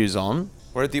 bike shoes on.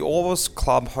 We're at the Orbost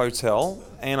Club Hotel,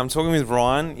 and I'm talking with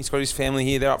Ryan. He's got his family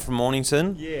here. They're up from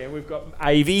Mornington. Yeah, we've got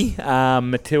Avi,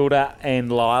 Matilda and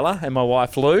Lila, and my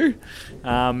wife Lou.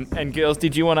 And girls,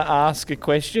 did you want to ask a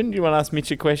question? Do you want to ask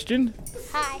Mitch a question?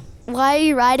 Hi. Why are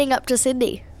you riding up to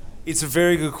Sydney? It's a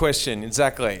very good question,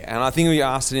 exactly. And I think we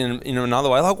asked it in another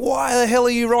way, like, why the hell are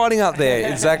you riding up there?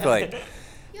 Exactly.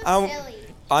 You're silly.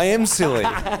 I am silly.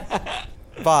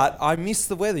 But I missed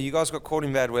the weather. You guys got caught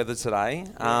in bad weather today.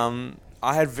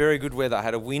 I had very good weather. I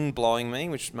had a wind blowing me,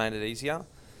 which made it easier.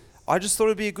 I just thought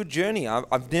it'd be a good journey.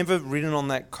 I've never ridden on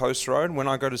that coast road. When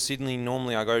I go to Sydney,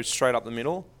 normally I go straight up the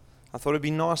middle. I thought it'd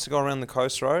be nice to go around the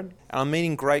coast road. And I'm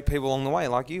meeting great people along the way,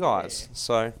 like you guys.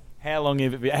 So... How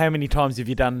many times have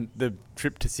you done the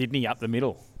trip to Sydney up the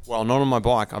middle? Well, not on my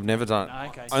bike. I've never done it.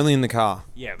 Okay. Only in the car.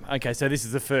 Yeah. Okay, so this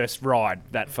is the first ride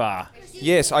that far.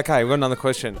 Yes. Okay, we've got another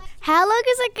question. How long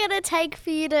is it going to take for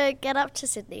you to get up to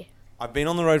Sydney? I've been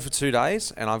on the road for 2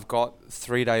 days and I've got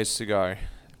 3 days to go.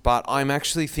 But I'm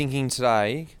actually thinking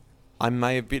today I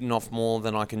may have bitten off more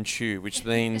than I can chew, which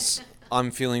means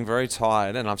I'm feeling very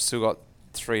tired and I've still got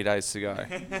 3 days to go.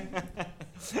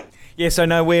 Yeah, so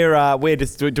no, we're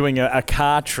just doing a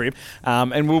car trip,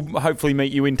 and we'll hopefully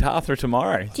meet you in Tathra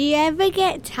tomorrow. Do you ever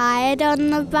get tired on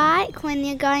the bike when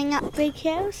you're going up big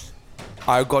hills?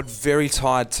 I got very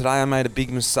tired. Today I made a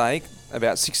big mistake.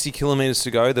 About 60 kilometres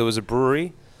to go, there was a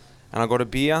brewery, and I got a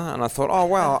beer, and I thought, oh,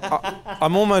 wow,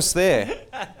 I'm almost there.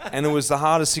 And it was the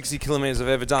hardest 60 kilometres I've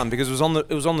ever done because it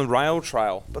was on the rail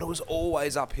trail, but it was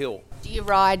always uphill. Do you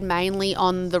ride mainly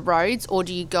on the roads or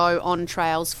do you go on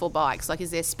trails for bikes? Like,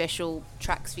 is there special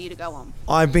tracks for you to go on?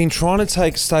 I've been trying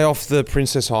to stay off the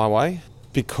Princess Highway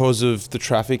because of the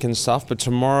traffic and stuff, but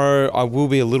tomorrow I will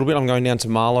be a little bit. I'm going down to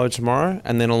Marlow tomorrow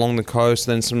and then along the coast,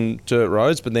 then some dirt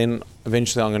roads, but then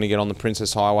eventually I'm going to get on the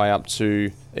Princess Highway up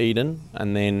to Eden,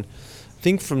 and then I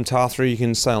think from Tarthru you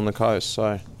can stay on the coast.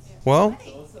 So, well,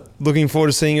 looking forward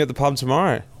to seeing you at the pub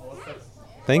tomorrow.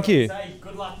 Thank you.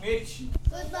 Good luck, Mitch.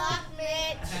 Good luck,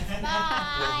 Mitch.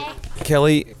 Bye.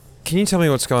 Kelly, can you tell me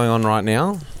what's going on right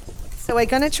now? So we're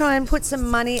going to try and put some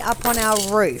money up on our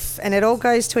roof, and it all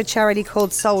goes to a charity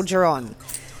called Soldier On.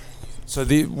 So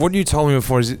what you told me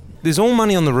before is there's all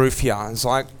money on the roof here. It's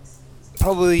like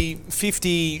probably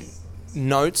 50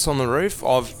 notes on the roof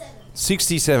of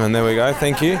 67. There we go.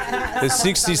 Thank you. There's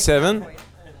 67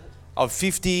 of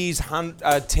 50s,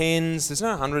 10s. There's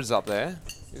no hundreds up there,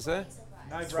 is there?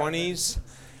 No 20s.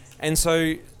 And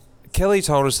so Kelly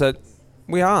told us that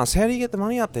we asked, how do you get the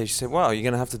money up there? She said, well, you're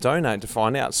going to have to donate to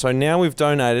find out. So now we've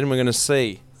donated and we're going to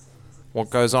see what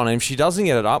goes on. And if she doesn't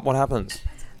get it up, what happens?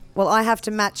 Well, I have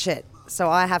to match it, so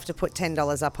I have to put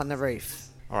 $10 up on the roof.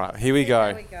 All right, here we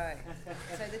go. Here we go.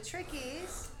 So the trick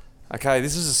is... Okay,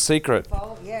 this is a secret.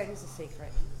 Yeah, it is a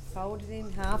secret. Fold it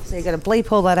in half. So you've got to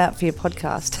bleep all that out for your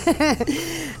podcast.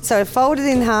 So fold it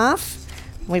in half.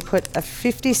 We put a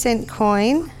 50-cent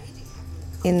coin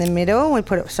in the middle. We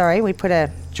put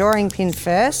a drawing pin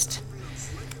first.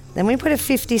 Then we put a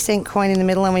 50-cent coin in the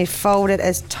middle and we fold it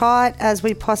as tight as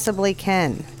we possibly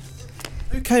can.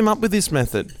 Who came up with this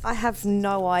method? I have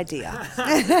no idea.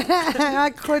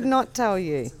 I could not tell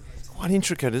you. It's quite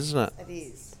intricate, isn't it? It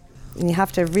is. And you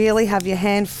have to really have your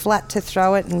hand flat to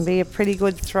throw it and be a pretty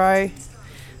good throw,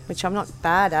 which I'm not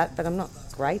bad at, but I'm not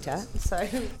great at. So.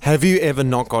 Have you ever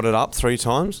not got it up 3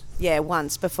 times? Yeah,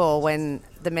 once before when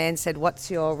the man said,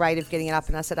 what's your rate of getting it up?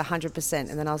 And I said 100%.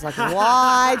 And then I was like,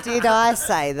 why did I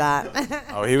say that?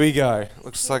 Oh, here we go.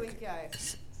 Looks here like... we go.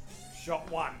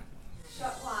 Shot one.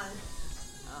 Shot one.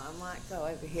 Oh, I might go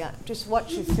over here. Just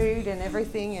watch your food and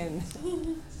everything and...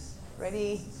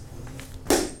 Ready?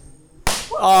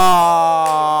 Oh,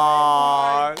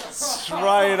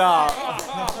 straight up.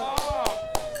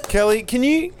 Kelly, can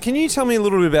you tell me a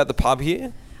little bit about the pub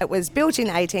here? It was built in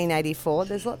 1884.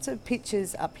 There's lots of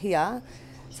pictures up here.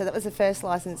 So that was the first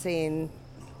licensee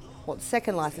the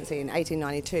second licensee in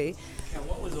 1892. Now,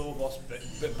 what was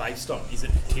Orbost based on? Is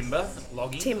it timber,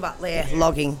 logging? Timber, yeah,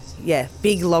 logging. Yeah,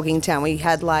 big logging town. We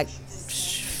had like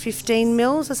 15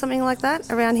 mills or something like that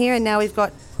around here, and now we've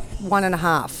got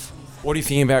 1.5. What do you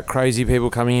think about crazy people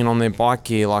coming in on their bike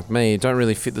gear like me? Don't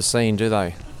really fit the scene, do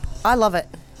they? I love it.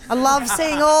 I love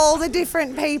seeing all the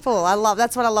different people.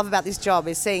 That's what I love about this job,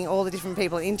 is seeing all the different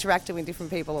people, interacting with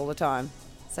different people all the time.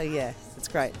 So yeah, it's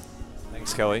great.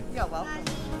 Thanks, Kelly. You're welcome.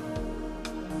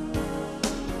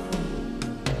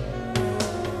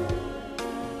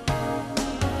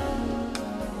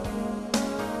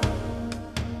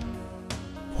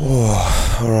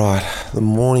 Oh, all right. The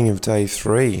morning of day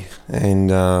 3,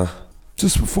 and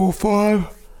just before 5,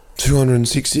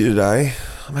 260 today.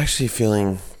 I'm actually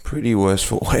feeling pretty worse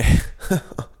for wear.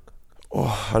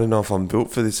 Oh, I don't know if I'm built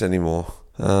for this anymore.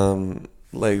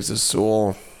 Legs are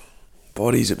sore,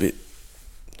 body's a bit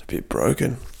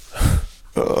broken.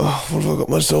 What have I got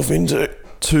myself into?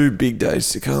 2 big days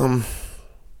to come.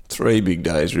 3 big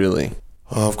days, really.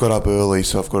 I've got up early,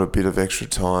 so I've got a bit of extra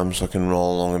time so I can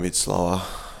roll along a bit slower.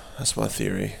 That's my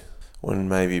theory. Went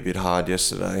maybe a bit hard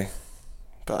yesterday,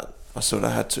 but I sort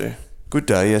of had to. Good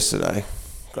day yesterday.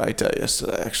 Great day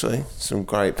yesterday, actually. Some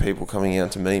great people coming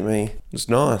out to meet me. It was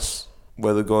nice.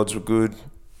 Weather gods were good.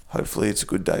 Hopefully it's a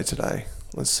good day today.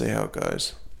 Let's see how it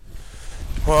goes.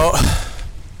 Well,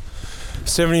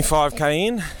 75k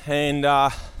in, and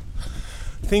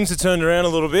things have turned around a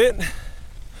little bit.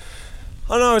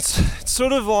 I know it's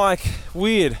sort of like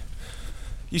weird.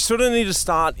 You sort of need to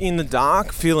start in the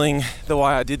dark feeling the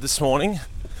way I did this morning,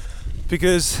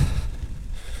 because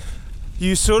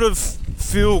you sort of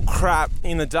feel crap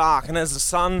in the dark, and as the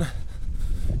sun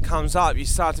comes up you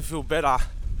start to feel better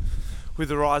with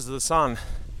the rise of the sun.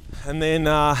 And then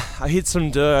I hit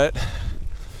some dirt,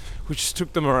 which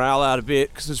took the morale out a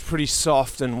bit because it's pretty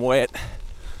soft and wet.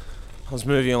 I was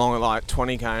moving along at like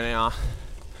 20k an hour.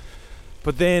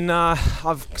 But then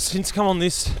I've since come on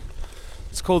this,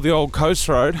 it's called the Old Coast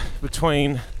Road,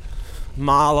 between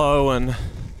Marlow and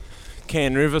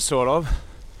Cairn River, sort of.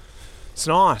 It's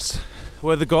nice.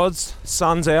 weather gods.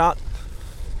 Sun's out,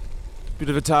 bit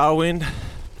of a tailwind,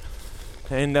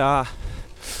 and I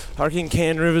reckon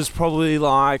Cairn River's probably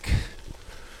like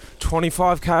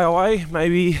 25k away,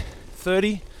 maybe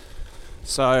 30.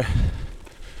 So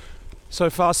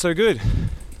far so good.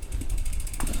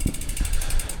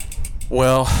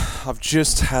 Well, I've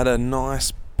just had a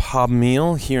nice pub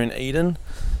meal here in Eden.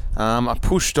 I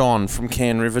pushed on from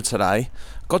Cairn River today.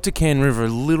 Got to Cairn River a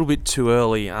little bit too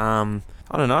early. I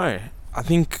don't know. I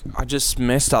think I just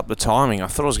messed up the timing. I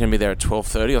thought I was going to be there at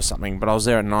 12:30 or something, but I was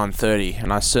there at 9:30,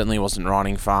 and I certainly wasn't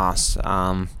riding fast. It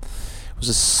was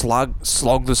a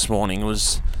slog this morning. It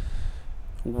was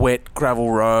wet gravel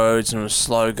roads and it was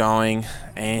slow going.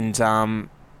 And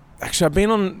actually, I've been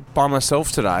on by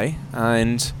myself today,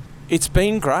 and it's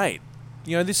been great.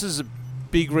 You know, this is a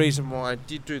big reason why I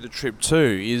did do the trip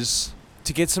too, is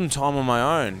to get some time on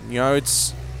my own. You know,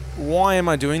 it's why am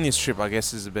I doing this trip, I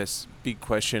guess, is the best big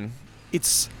question.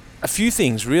 It's a few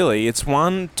things, really. It's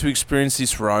one, to experience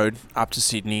this road up to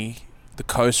Sydney, the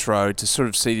coast road, to sort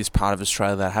of see this part of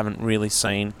Australia that I haven't really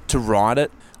seen, to ride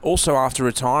it. Also, after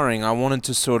retiring, I wanted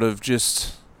to sort of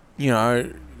just, you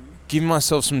know, give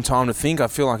myself some time to think. I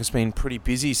feel like it's been pretty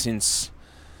busy since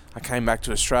I came back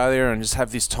to Australia, and just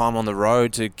have this time on the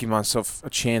road to give myself a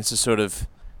chance to sort of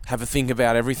have a think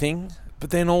about everything.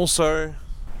 But then also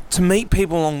to meet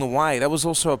people along the way. That was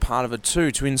also a part of it too,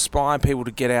 to inspire people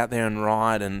to get out there and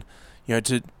ride, and you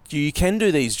know, you can do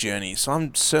these journeys.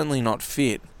 I'm certainly not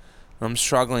fit. I'm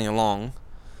struggling along,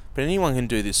 but anyone can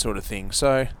do this sort of thing.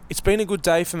 So it's been a good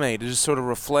day for me to just sort of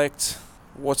reflect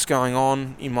what's going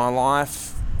on in my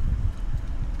life.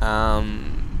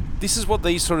 This is what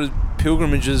these sort of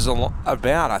pilgrimages are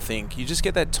about, I think. You just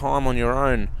get that time on your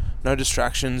own, no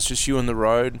distractions, just you and the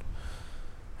road,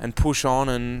 and push on,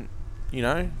 and you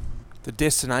know, the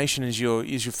destination is your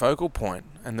focal point,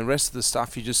 and the rest of the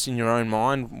stuff you're just in your own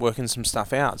mind working some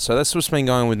stuff out. So that's what's been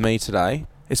going with me today.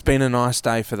 It's been a nice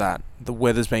day for that. The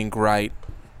weather's been great.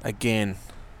 Again,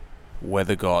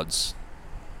 weather gods.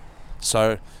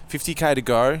 So 50k to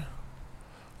go.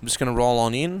 I'm just going to roll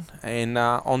on in and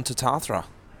on to Tathra.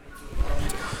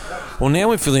 Well, now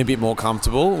we're feeling a bit more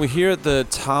comfortable. We're here at the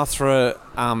Tathra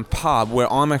pub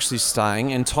where I'm actually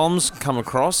staying, and Tom's come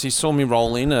across. He saw me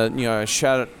roll in a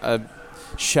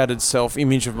shattered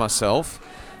self-image of myself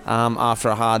after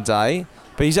a hard day.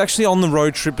 But he's actually on the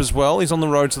road trip as well. He's on the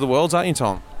road to the worlds, aren't you,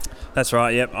 Tom? That's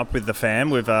right, yep. Up with the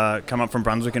fam. We've come up from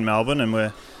Brunswick and Melbourne, and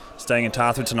we're staying in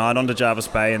Tathra tonight, onto Jarvis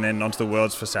Bay, and then onto the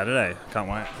worlds for Saturday. Can't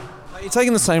wait. You're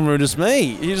taking the same route as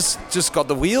me. You just got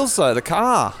the wheels, though, the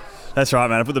car. That's right,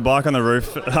 man. I put the bike on the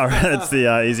roof. It's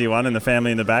the easy one, and the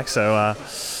family in the back. So,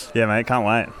 yeah, mate, can't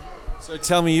wait. So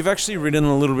tell me, you've actually ridden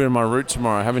a little bit of my route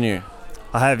tomorrow, haven't you?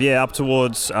 I have, yeah, up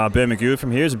towards Bermagua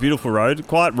from here. It's a beautiful road,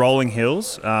 quite rolling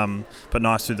hills, but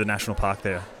nice through the national park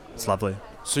there. It's lovely.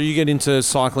 So you get into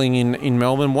cycling in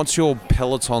Melbourne. What's your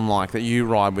peloton like that you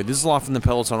ride with? This is Life in the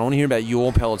Peloton. I want to hear about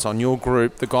your peloton, your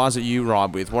group, the guys that you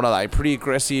ride with. What are they? Pretty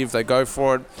aggressive? They go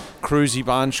for it? Cruisy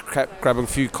bunch? Grab a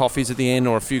few coffees at the end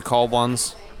or a few cold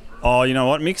ones? Oh, you know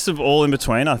what? Mix of all in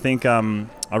between. I think I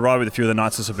ride with a few of the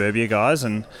Knights of Suburbia guys,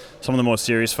 and some of the more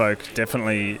serious folk,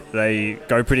 definitely, they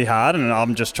go pretty hard, and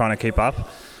I'm just trying to keep up.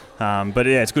 But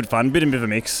yeah, it's good fun. Bit of a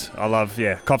mix. I love,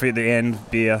 coffee at the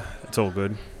end, beer. It's all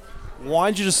good.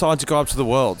 Why did you decide to go up to the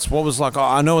Worlds? What was like,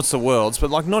 I know it's the Worlds, but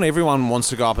like not everyone wants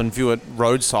to go up and view it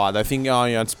roadside. They think,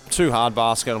 it's too hard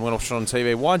basket, I'm going to watch it on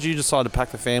TV. Why did you decide to pack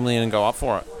the family in and go up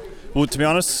for it? Well, to be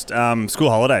honest,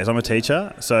 school holidays. I'm a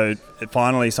teacher, so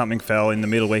finally something fell in the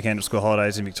middle weekend of school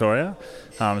holidays in Victoria.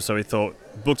 So we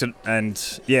booked it,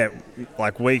 and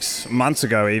like months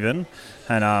ago even,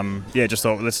 and just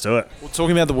thought, let's do it. Well,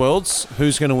 talking about the Worlds,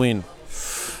 who's going to win?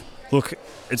 Look,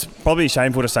 it's probably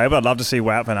shameful to say, but I'd love to see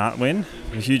Wout van Aert win.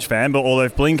 I'm a huge fan, but although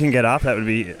if Bling can get up, that would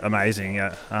be amazing.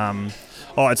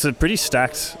 It's a pretty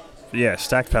stacked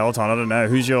peloton. I don't know.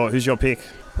 Who's your pick?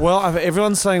 Well,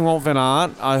 everyone's saying Wout van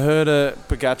Aert. I heard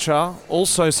Pogačar.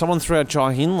 Also, someone threw out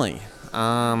Jai Hindley,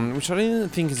 which I didn't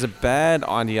think is a bad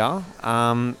idea.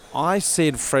 I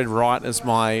said Fred Wright as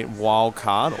my wild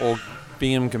card, or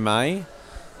Bingham Gamay,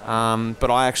 but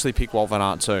I actually picked Wout van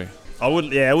Aert too. I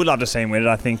would love to see him win it.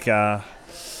 I think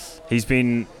he's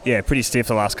been pretty stiff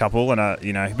the last couple,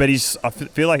 and but I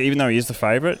feel like even though he is the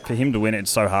favourite, for him to win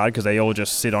it's so hard because they all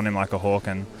just sit on him like a hawk,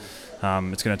 and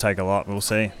it's going to take a lot. We'll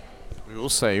see. We will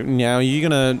see. Now you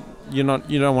don't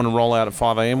want to roll out at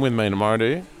 5 a.m. with me tomorrow, do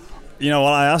you? You know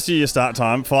what? I asked you your start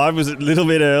time. 5 was a little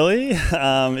bit early.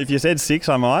 If you said 6,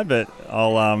 I might, but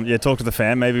I'll talk to the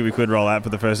fam. Maybe we could roll out for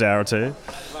the first hour or two.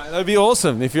 That'd be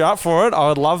awesome. If you're up for it, I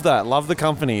would love that. Love the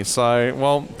company. So,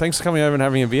 well, thanks for coming over and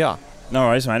having a beer. No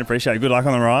worries, mate. Appreciate it. Good luck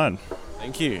on the ride.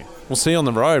 Thank you. We'll see you on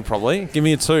the road probably. Give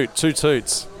me a toot. 2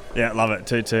 toots. Yeah, love it.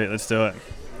 Toot. Let's do it.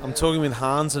 I'm talking with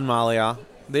Hans and Malia.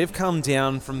 They've come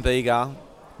down from Bega.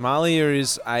 Malia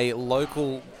is a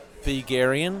local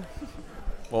Begarian.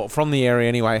 Well, from the area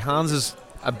anyway. Hans is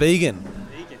a Began.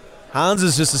 Hans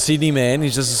is just a Sydney man.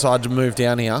 He's just decided to move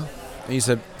down here. He's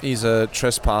a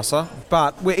trespasser.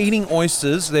 But we're eating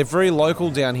oysters. They're very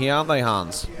local down here, aren't they,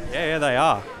 Hans? Yeah, they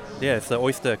are. Yeah, it's the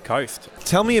oyster coast.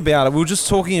 Tell me about it. We were just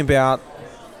talking about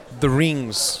the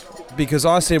rings. Because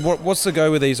I said, what's the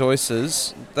go with these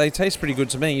oysters? They taste pretty good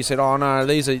to me. You said, oh no,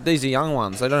 these are young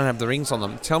ones. They don't have the rings on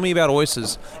them. Tell me about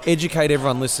oysters. Educate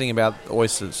everyone listening about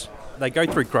oysters. They go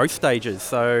through growth stages.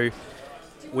 So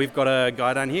we've got a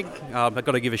guy down here. I've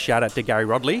got to give a shout out to Gary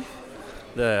Rodley,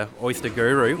 the oyster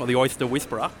guru or the oyster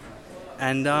whisperer.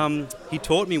 And he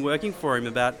taught me working for him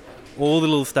about all the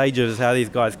little stages, how these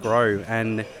guys grow.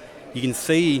 And you can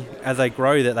see as they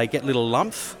grow that they get little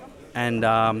lumps and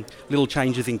little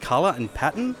changes in colour and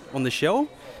pattern on the shell,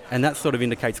 and that sort of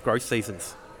indicates growth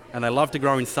seasons. And they love to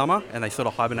grow in summer, and they sort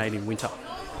of hibernate in winter.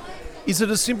 Is it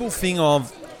a simple thing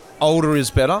of older is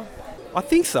better? I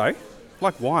think so.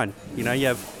 Like wine. You know, you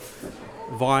have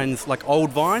vines, like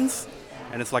old vines,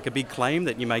 and it's like a big claim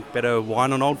that you make better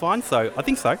wine on old vines, so I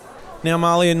think so. Now,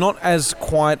 Malia, not as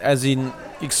quite as in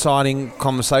exciting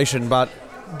conversation, but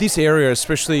this area,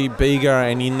 especially Bega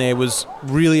and in there, was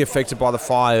really affected by the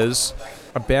fires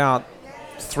about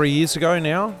 3 years ago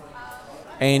now.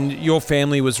 And your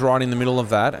family was right in the middle of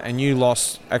that, and you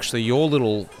lost actually your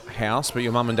little house, but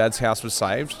your mum and dad's house was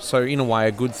saved. So in a way,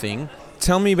 a good thing.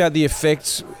 Tell me about the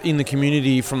effects in the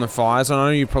community from the fires. I know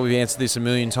you probably answered this a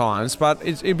million times, but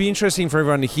it'd be interesting for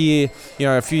everyone to hear,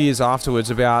 a few years afterwards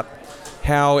about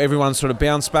how everyone sort of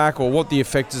bounced back or what the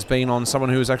effect has been on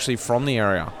someone who was actually from the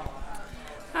area.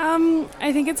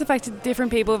 I think it's affected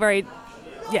different people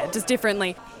just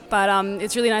differently. But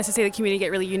it's really nice to see the community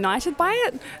get really united by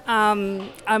it.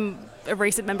 I'm a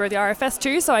recent member of the RFS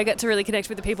too, so I get to really connect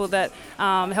with the people that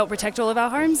help protect all of our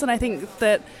homes. And I think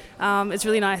that it's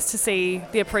really nice to see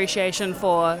the appreciation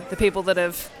for the people that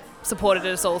have supported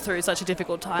us all through such a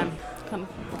difficult time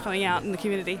coming out in the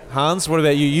community. Hans, what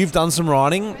about you? You've done some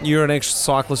riding. You're an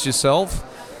ex-cyclist yourself.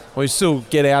 We still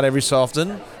get out every so often.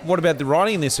 What about the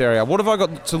riding in this area? What have I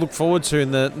got to look forward to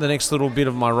in the next little bit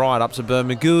of my ride up to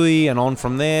Bermagui and on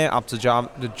from there up to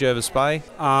Jervis Bay?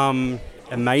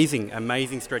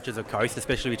 Amazing stretches of coast,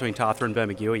 especially between Tathra and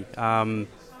Bermagui.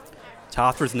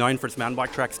 Tathra is known for its mountain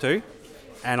bike tracks too,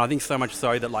 and I think so much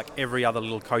so that like every other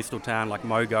little coastal town like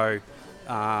Mogo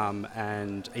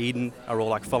and Eden are all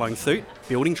like following suit,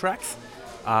 building tracks,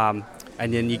 and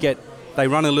then they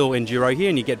run a little enduro here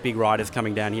and you get big riders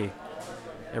coming down here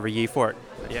every year for it.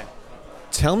 But yeah.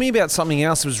 Tell me about something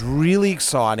else that was really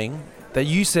exciting that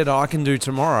you said I can do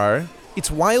tomorrow. It's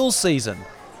whale season.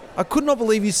 I could not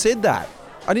believe you said that.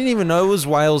 I didn't even know it was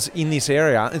whales in this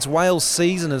area. It's whale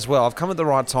season as well. I've come at the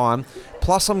right time.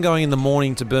 Plus I'm going in the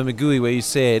morning to Bermagui where you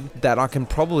said that I can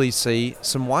probably see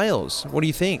some whales. What do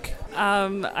you think?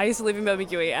 I used to live in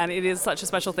Bermagui, and it is such a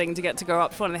special thing to get to go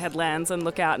up to one of the headlands and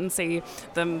look out and see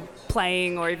them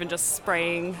playing or even just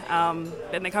spraying, and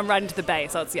they come right into the bay,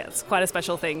 so it's quite a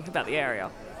special thing about the area.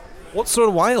 What sort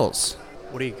of whales?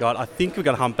 What do you got? I think we've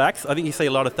got humpbacks. I think you see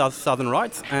a lot of southern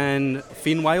rights and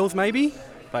fin whales maybe.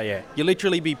 But yeah, you'll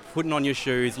literally be putting on your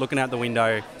shoes, looking out the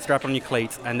window, strapping on your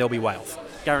cleats, and there'll be whales.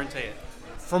 Guarantee it.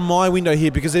 From my window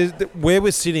here, because where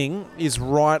we're sitting is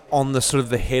right on the sort of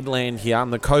the headland here,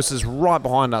 and the coast is right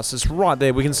behind us. It's right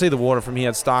there. We can see the water from here.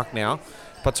 It's dark now.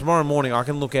 But tomorrow morning I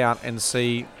can look out and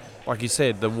see, like you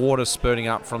said, the water spurting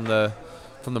up from the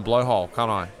blowhole,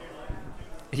 can't I?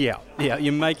 Yeah,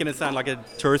 you're making it sound like a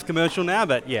tourist commercial now,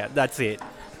 but yeah, that's it.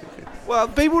 Well,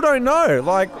 people don't know.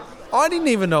 Like, I didn't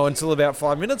even know until about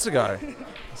 5 minutes ago.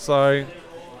 So,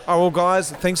 well,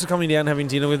 guys, thanks for coming down and having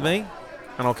dinner with me,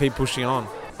 and I'll keep pushing on.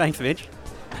 Thanks, Mitch.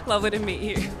 Lovely to meet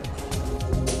you.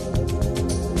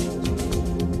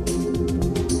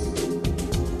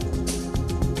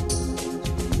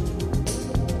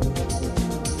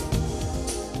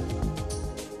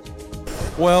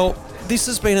 Well, this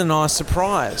has been a nice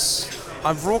surprise.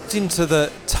 I've walked into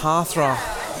the Tathra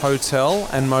Hotel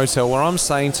and Motel where I'm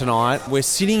staying tonight. We're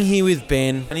sitting here with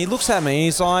Ben, and he looks at me,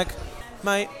 he's like,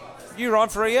 mate, you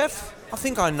ride for EF? I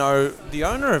think I know the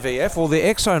owner of EF, or the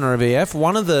ex-owner of EF,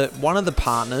 one of the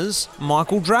partners,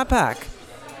 Michael Drapak,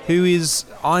 who is,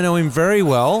 I know him very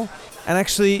well, and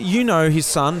actually you know his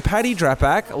son, Paddy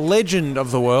Drapak, legend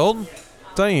of the world,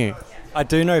 don't you? I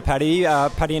do know Paddy.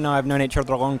 Paddy and I have known each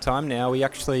other a long time now. We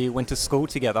actually went to school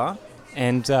together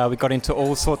and we got into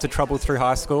all sorts of trouble through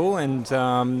high school,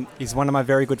 and he's one of my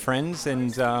very good friends,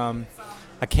 and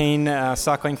a keen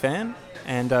cycling fan,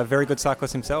 and a very good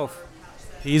cyclist himself.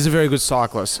 He is a very good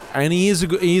cyclist, and he is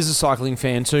a cycling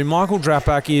fan too. Michael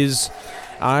Drapac is.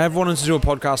 I have wanted to do a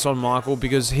podcast on Michael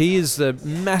because he is the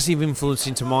massive influence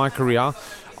into my career.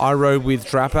 I rode with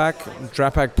Drapac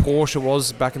Porsche it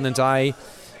was back in the day,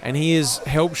 and he has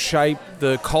helped shape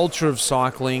the culture of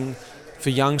cycling for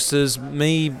youngsters.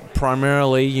 Me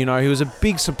primarily, he was a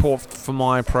big support for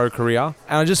my pro career,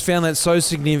 and I just found that so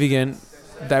significant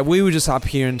that we were just up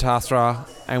here in Tathra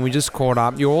and we just caught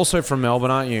up. You're also from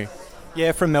Melbourne, aren't you?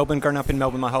 Yeah, from Melbourne, grown up in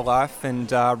Melbourne my whole life, and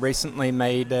recently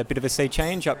made a bit of a sea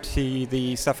change up to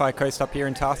the Sapphire Coast up here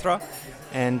in Tathra,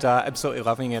 and absolutely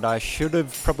loving it. I should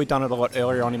have probably done it a lot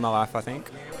earlier on in my life, I think.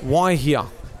 Why here?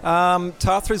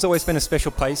 Tathra's always been a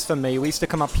special place for me. We used to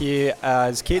come up here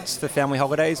as kids for family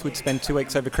holidays. We'd spend 2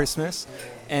 weeks over Christmas,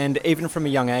 and even from a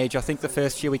young age, I think the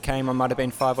first year we came I might have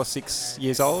been 5 or 6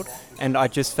 years old, and I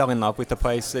just fell in love with the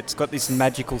place. It's got this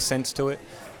magical sense to it.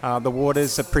 The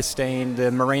waters are pristine, the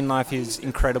marine life is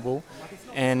incredible,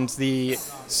 and the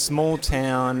small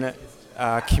town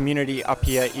community up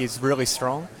here is really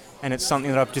strong, and it's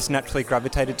something that I've just naturally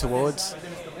gravitated towards.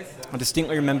 I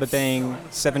distinctly remember being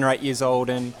 7 or 8 years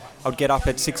old, and I'd get up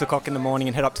at 6 o'clock in the morning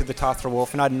and head up to the Tathra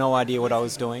Wharf, and I had no idea what I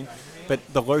was doing. But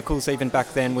the locals even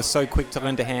back then were so quick to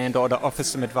lend a hand or to offer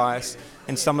some advice,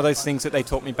 and some of those things that they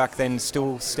taught me back then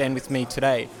still stand with me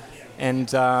today.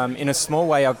 And in a small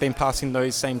way, I've been passing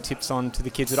those same tips on to the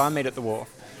kids that I meet at the wharf.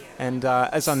 And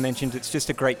as I mentioned, it's just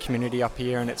a great community up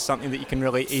here, and it's something that you can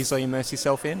really easily immerse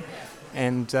yourself in.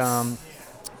 And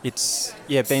it's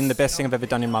been the best thing I've ever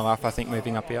done in my life, I think,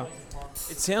 moving up here.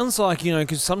 It sounds like,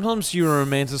 because sometimes you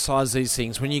romanticise these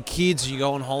things. When you're kids, you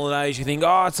go on holidays, you think,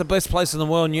 it's the best place in the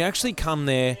world, and you actually come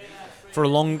there for a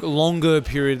longer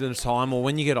period of time, or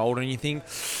when you get older and you think,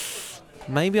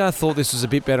 maybe I thought this was a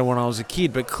bit better when I was a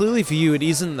kid, but clearly for you it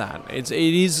isn't that. It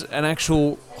is an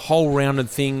actual whole rounded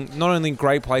thing, not only a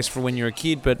great place for when you're a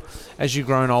kid, but as you've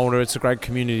grown older, it's a great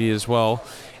community as well.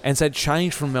 And so that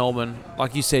change from Melbourne,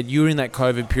 like you said, you were in that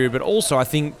COVID period, but also I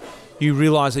think you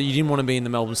realised that you didn't want to be in the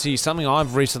Melbourne city. Something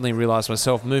I've recently realised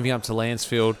myself, moving up to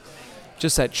Lancefield,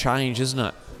 just that change, isn't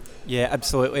it? Yeah,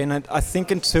 absolutely. And I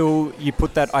think until you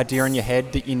put that idea in your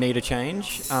head that you need a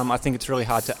change, I think it's really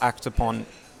hard to act upon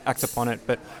it.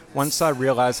 But once I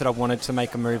realised that I wanted to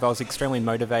make a move, I was extremely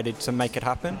motivated to make it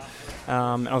happen.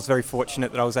 And I was very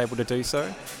fortunate that I was able to do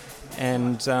so.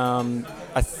 And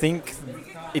I think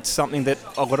it's something that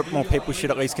a lot more people should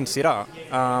at least consider.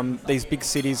 These big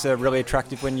cities are really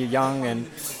attractive when you're young and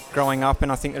growing up,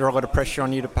 and I think there are a lot of pressure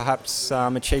on you to perhaps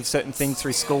achieve certain things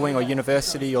through schooling or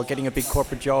university or getting a big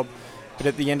corporate job. But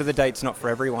at the end of the day, it's not for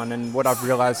everyone. And what I've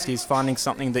realised is finding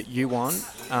something that you want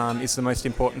is the most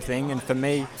important thing. And for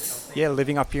me,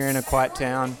 living up here in a quiet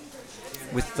town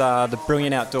with the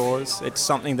brilliant outdoors, it's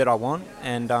something that I want,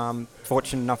 and I'm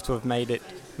fortunate enough to have made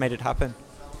it happen.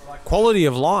 Quality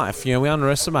of life, we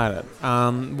underestimate it.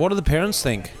 What do the parents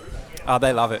think?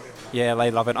 They love it. Yeah,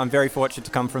 they love it. I'm very fortunate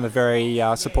to come from a very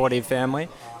supportive family,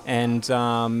 and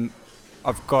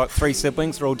I've got 3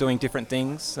 siblings. They're all doing different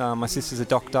things. My sister's a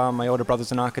doctor, my older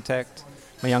brother's an architect,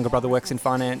 my younger brother works in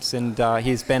finance, and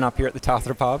here's Ben up here at the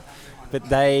Tathra pub. But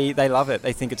they love it.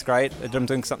 They think it's great that I'm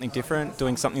doing something different,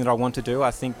 doing something that I want to do.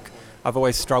 I think I've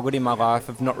always struggled in my life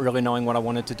of not really knowing what I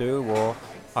wanted to do, or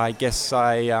I guess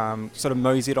I sort of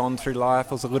moseyed on through life.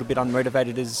 I was a little bit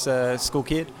unmotivated as a school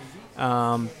kid.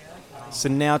 So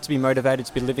now to be motivated,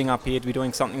 to be living up here, to be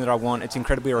doing something that I want, it's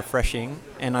incredibly refreshing.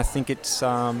 And I think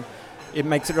it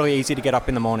makes it really easy to get up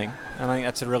in the morning. And I think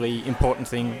that's a really important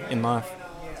thing in life.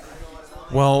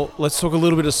 Well, let's talk a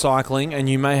little bit of cycling, and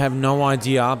you may have no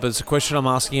idea, but it's a question I'm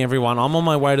asking everyone. I'm on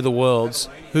my way to the Worlds.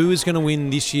 Who is going to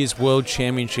win this year's World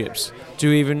Championships? Do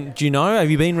you know?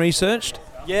 Have you been researched?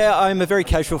 Yeah, I'm a very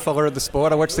casual follower of the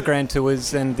sport. I watch the Grand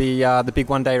Tours and the big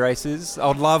one-day races. I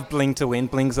would love Bling to win.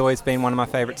 Bling's always been one of my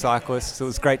favourite cyclists. It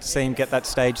was great to see him get that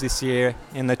stage this year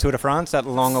in the Tour de France, that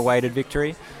long-awaited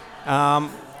victory.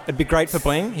 It'd be great for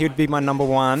Bling. He would be my number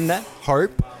one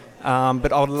hope.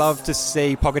 But I would love to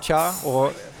see Pogačar,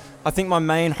 or I think my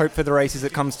main hope for the race is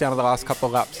it comes down to the last couple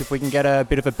of laps. If we can get a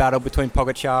bit of a battle between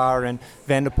Pogačar and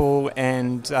Van der Poel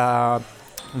and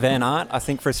Van Aert, I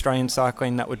think for Australian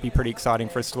cycling that would be pretty exciting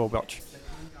for us to all watch.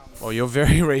 Well, you're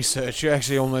very researched. You're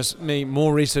actually almost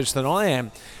more research than I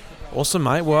am. Awesome,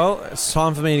 mate. Well, it's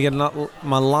time for me to get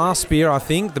my last beer, I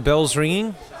think. The bell's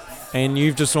ringing, and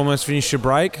you've just almost finished your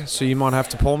break, so you might have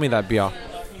to pour me that beer.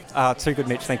 Too good,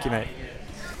 Mitch. Thank you, mate.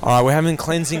 All right, we're having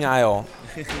cleansing ale.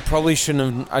 Probably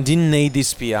shouldn't have. I didn't need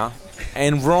this beer.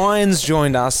 And Ryan's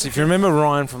joined us. If you remember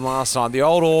Ryan from last night, the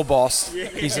old ore boss,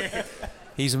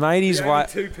 he's made his way.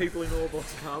 Two people in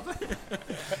Orbost Pub.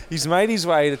 He's made his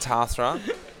way to Tathra,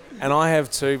 and I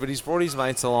have too, but he's brought his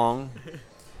mates along,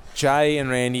 Jay and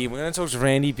Randy. We're going to talk to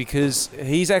Randy because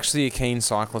he's actually a keen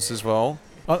cyclist as well.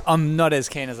 I'm not as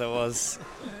keen as I was.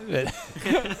 But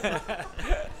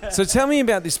So tell me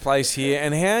about this place here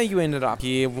and how you ended up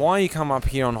here, why you come up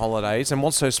here on holidays, and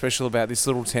what's so special about this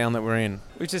little town that we're in.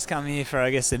 we've just come here for, I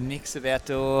guess, a mix of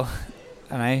outdoor,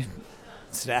 I don't know,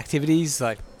 sort of activities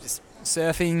like just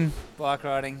surfing, bike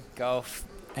riding, golf,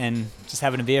 and just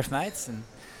having a beer with mates and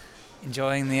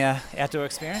enjoying the outdoor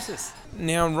experiences.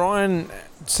 Now, Ryan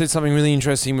said something really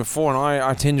interesting before, and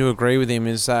I tend to agree with him,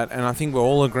 is that, and I think we're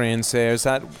all agreeing there, is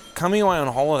that coming away on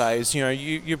holidays, you know,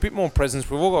 you're a bit more present.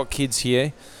 We've all got kids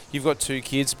here. You've got 2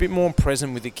 kids. A bit more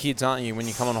present with the kids, aren't you, when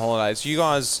you come on holidays? You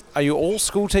guys, are you all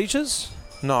school teachers?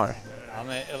 No. I'm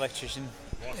an electrician,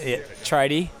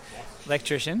 tradie,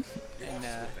 electrician. And,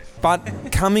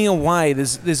 But coming away,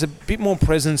 there's a bit more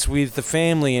presence with the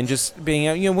family and just being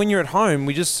out. You know, when you're at home,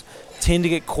 we just tend to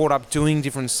get caught up doing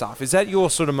different stuff. Is that your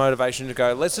sort of motivation to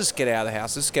go, let's just get out of the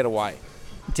house, let's get away?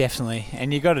 Definitely,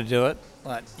 and you got to do it.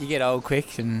 Like, you get old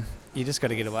quick, and you just got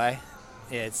to get away.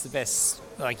 Yeah, it's the best.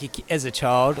 Like, as a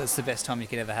child, it's the best time you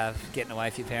could ever have, getting away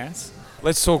from your parents.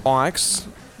 Let's talk bikes.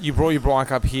 You brought your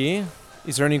bike up here.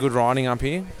 Is there any good riding up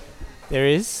here? There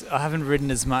is. I haven't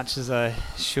ridden as much as I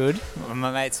should.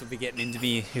 My mates will be getting into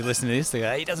me who listen to this. They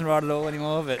go, he doesn't ride at all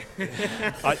anymore. But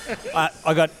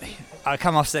I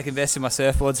come off second best in my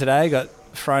surfboard today. Got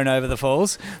thrown over the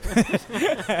falls.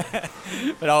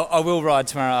 But I will ride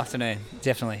tomorrow afternoon,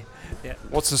 definitely. Yeah.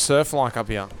 What's the surf like up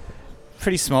here?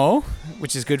 Pretty small,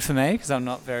 which is good for me because I'm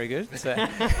not very good. So.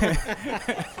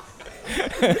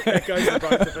 It goes for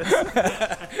both of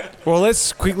us. Well,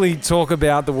 let's quickly talk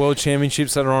about the World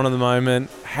Championships that are on at the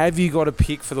moment. Have you got a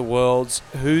pick for the Worlds?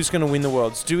 Who's going to win the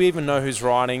Worlds? Do you even know who's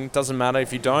riding? Doesn't matter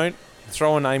if you don't.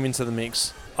 Throw a name into the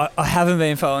mix. I haven't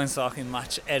been following cycling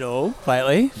much at all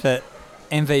lately, but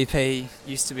MVP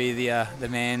used to be the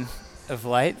man of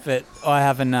late. But I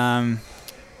haven't. I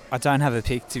don't have a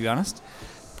pick, to be honest.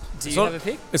 Do you have a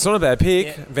pick? It's not a bad pick.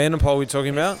 Yeah. Van der Poel we're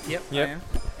talking about. Yep. I am.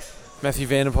 Matthew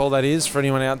Van der Poel, that is, for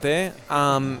anyone out there.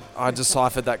 I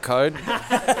deciphered that code.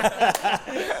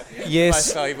 Yes,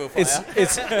 Most valuable player.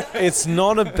 it's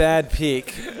not a bad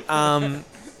pick.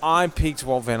 I picked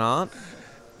Wout van Aert,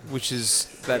 which is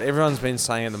that everyone's been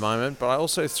saying at the moment, but I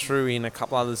also threw in a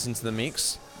couple others into the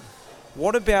mix.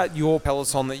 What about your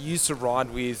peloton that you used to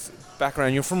ride with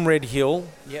background? You're from Red Hill.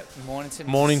 Yep, Mornington.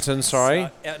 Mornington,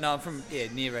 sorry. No, I'm from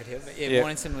near Red Hill. But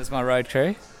Mornington was my road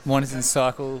crew. Mornington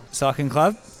Cycling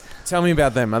Club. Tell me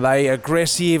about them. Are they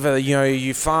aggressive? Are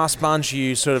you fast bunch? Are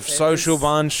you sort of social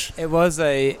bunch? It was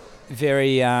a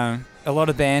very a lot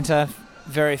of banter,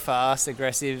 very fast,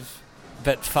 aggressive,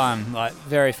 but fun. Like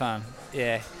very fun.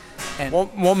 Yeah. And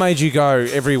What made you go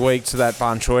every week to that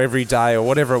bunch or every day or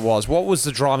whatever it was? What was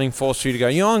the driving force for you to go,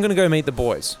 I'm going to go meet the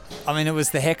boys? I mean, it was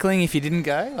the heckling if you didn't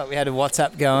go. Like we had a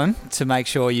WhatsApp going to make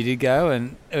sure you did go,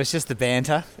 and it was just the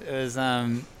banter. It was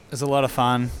a lot of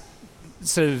fun.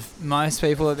 Sort of most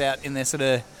people about in their sort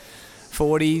of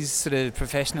 40s, sort of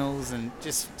professionals, and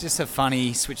just a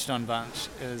funny, switched-on bunch.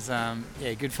 It was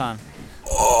good fun.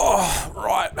 Oh,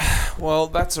 right. Well,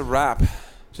 that's a wrap.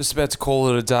 Just about to call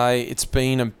it a day. It's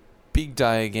been a big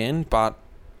day again, but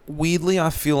weirdly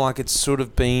I feel like it's sort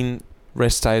of been,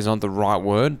 rest day is not the right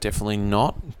word, definitely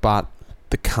not, but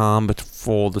the calm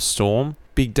before the storm.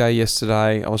 Big day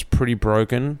yesterday. I was pretty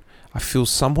broken. I feel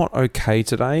somewhat okay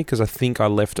today because I think I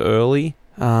left early.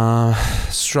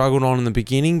 Struggled on in the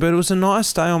beginning, but it was a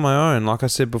nice day on my own. Like I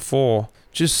said before,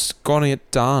 just got it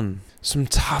done. Some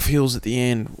tough hills at the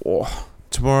end. Oh.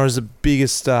 Tomorrow's the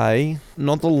biggest day.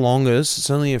 Not the longest. It's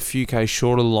only a few K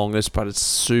short of the longest, but it's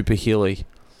super hilly.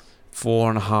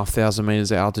 4,500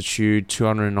 metres altitude,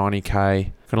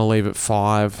 290K. Gonna leave at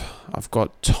 5. I've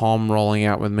got Tom rolling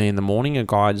out with me in the morning, a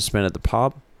guy I just met at the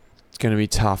pub. It's gonna be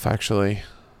tough, actually.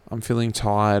 I'm feeling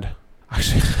tired.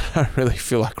 Actually, I don't really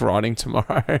feel like riding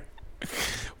tomorrow.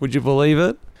 Would you believe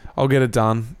it? I'll get it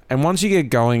done. And once you get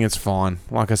going, it's fine.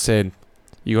 Like I said,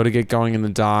 you got to get going in the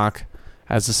dark.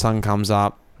 As the sun comes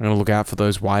up, I'm going to look out for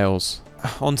those whales.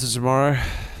 On to tomorrow.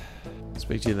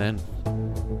 Speak to you then.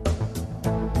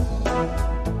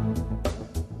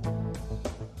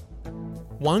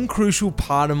 One crucial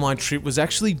part of my trip was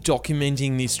actually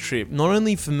documenting this trip, not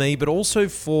only for me, but also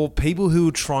for people who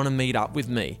were trying to meet up with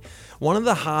me. One of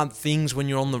the hard things when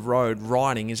you're on the road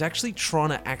riding is actually trying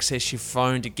to access your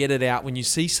phone to get it out. When you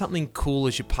see something cool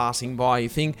as you're passing by, you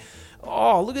think,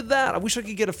 oh, look at that. I wish I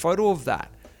could get a photo of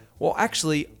that. Well,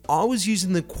 actually, I was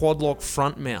using the quad lock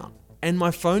front mount, and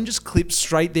my phone just clipped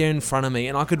straight there in front of me,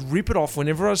 and I could rip it off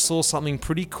whenever I saw something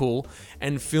pretty cool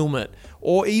and film it,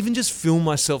 or even just film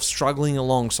myself struggling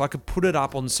along so I could put it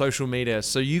up on social media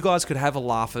so you guys could have a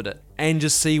laugh at it and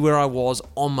just see where I was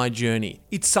on my journey.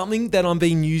 It's something that I'm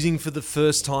been using for the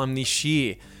first time this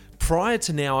year. Prior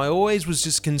to now, I always was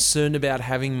just concerned about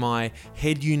having my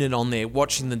head unit on there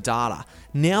watching the data.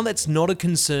 Now that's not a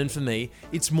concern for me.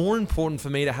 It's more important for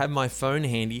me to have my phone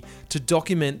handy to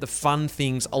document the fun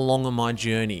things along on my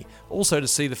journey. Also to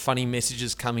see the funny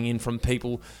messages coming in from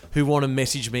people who want to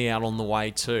message me out on the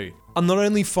way too. I'm not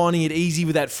only finding it easy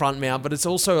with that front mount, but it's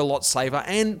also a lot safer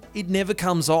and it never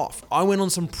comes off. I went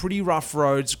on some pretty rough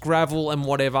roads, gravel and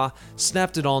whatever,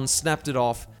 snapped it on, snapped it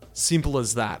off. Simple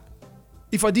as that.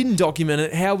 If I didn't document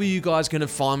it, how were you guys going to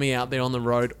find me out there on the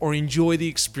road or enjoy the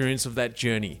experience of that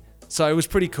journey? So it was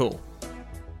pretty cool.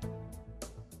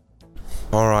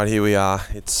 Alright, here we are.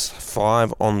 It's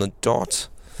 5 on the dot,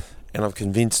 and I've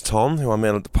convinced Tom, who I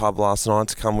met at the pub last night,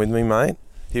 to come with me, mate.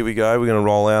 Here we go. We're going to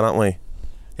roll out, aren't we?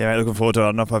 Yeah, mate, looking forward to it. I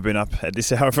don't know if I've been up at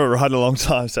this hour for a ride in a long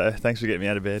time, so thanks for getting me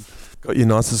out of bed. Got your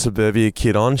nicer Suburbia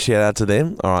kit on. Shout out to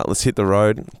them. Alright, let's hit the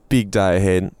road. Big day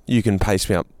ahead. You can pace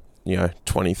me up,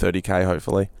 20, 30k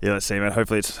hopefully. Yeah, let's see, mate.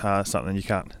 Hopefully it's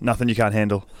nothing you can't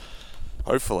handle.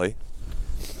 Hopefully.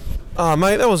 Oh,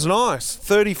 mate, that was nice.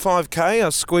 35k. I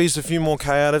squeezed a few more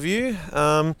k out of you.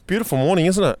 Beautiful morning,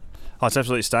 isn't it? Oh, it's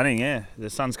absolutely stunning, yeah. The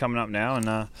sun's coming up now, and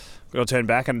we've got to turn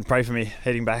back and pray for me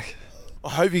heading back. I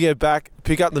hope you get back,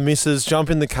 pick up the missus, jump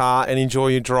in the car and enjoy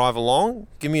your drive along.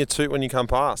 Give me a toot when you come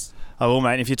past. I will,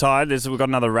 mate. If you're tired, we've got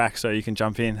another rack so you can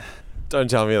jump in. Don't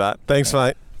tell me that. Thanks,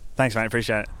 mate. Thanks, mate.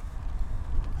 Appreciate it.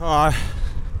 Alright.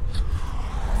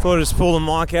 Thought I'd just pull the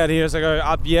mic out here as I go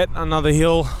up yet another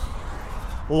hill.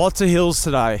 Lots of hills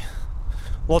today.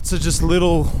 Lots of just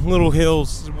little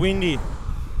hills. It's windy.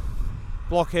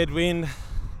 Blockhead wind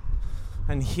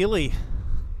and hilly.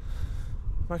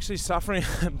 I'm actually suffering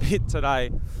a bit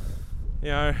today.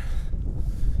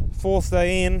 4th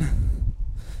day in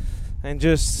and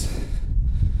just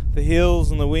the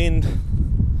hills and the wind.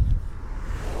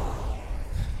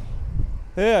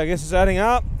 Yeah, I guess it's adding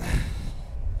up.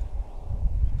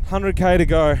 100k to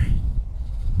go.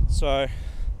 So,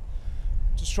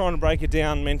 just trying to break it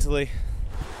down mentally.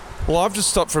 Well, I've just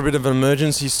stopped for a bit of an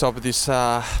emergency stop at this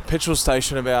petrol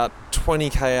station about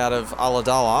 20k out of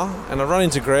Ulladulla, and I run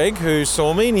into Greg, who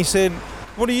saw me, and he said,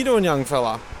 "What are you doing, young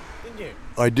fella?" Didn't you?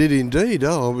 I did indeed.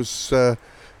 I was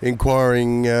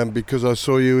inquiring because I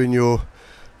saw you in your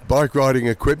bike riding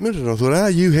equipment, and I thought, are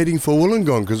you heading for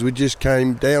Wollongong? Because we just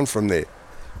came down from there.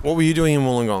 What were you doing in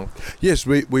Wollongong? Yes,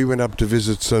 we went up to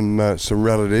visit some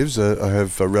relatives. I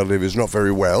have a relative who's not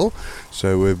very well,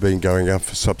 so we've been going up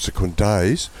for subsequent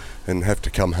days and have to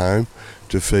come home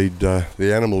to feed the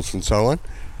animals and so on.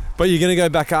 But you're going to go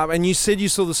back up, and you said you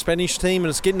saw the Spanish team, and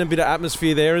it's getting a bit of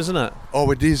atmosphere there, isn't it? Oh,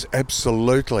 it is,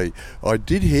 absolutely. I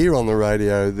did hear on the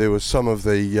radio there was some of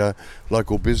the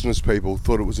local business people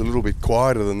thought it was a little bit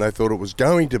quieter than they thought it was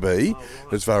going to be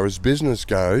as far as business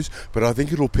goes, but I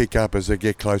think it'll pick up as they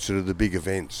get closer to the big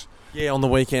events. Yeah, on the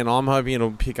weekend, I'm hoping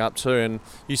it'll pick up too. And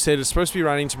you said it's supposed to be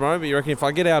raining tomorrow, but you reckon if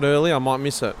I get out early, I might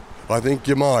miss it? I think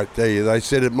you might. They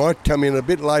said it might come in a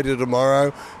bit later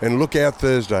tomorrow, and look out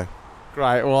Thursday.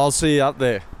 Great, well, I'll see you up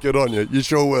there. Good on you. You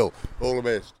sure will. All the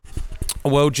best.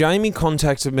 Well, Jamie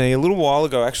contacted me a little while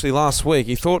ago, actually last week.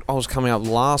 He thought I was coming up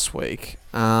last week.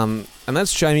 And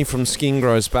that's Jamie from Skin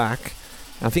Grows Back.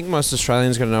 I think most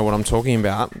Australians are going to know what I'm talking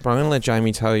about, but I'm going to let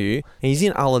Jamie tell you. He's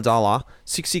in Ulladulla,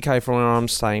 60k from where I'm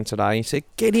staying today. He said,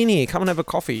 get in here, come and have a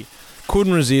coffee.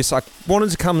 Couldn't resist. I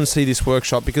wanted to come and see this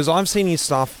workshop because I've seen his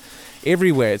stuff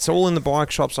everywhere. It's all in the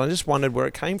bike shops. I just wondered where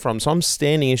it came from. So I'm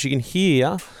standing, as you can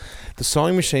hear, the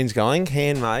sewing machine's going,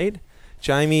 handmade.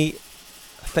 Jamie,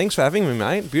 thanks for having me,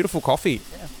 mate. Beautiful coffee.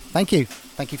 Yeah. Thank you.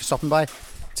 Thank you for stopping by.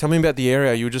 Tell me about the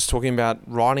area. You were just talking about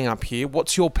riding up here.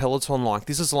 What's your peloton like?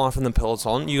 This is life in the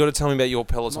peloton. You got to tell me about your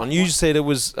peloton. You just said it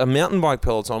was a mountain bike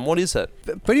peloton. What is it?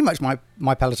 Pretty much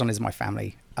my peloton is my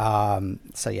family.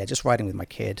 So yeah, just riding with my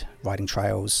kid, riding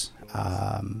trails.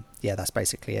 Yeah, that's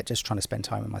basically it. Just trying to spend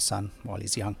time with my son while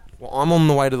he's young. Well, I'm on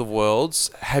the way to the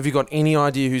Worlds. Have you got any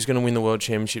idea who's going to win the World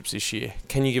Championships this year?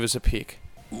 Can you give us a pick?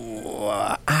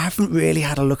 I haven't really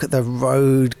had a look at the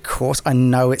road course. I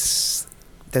know there's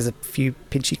a few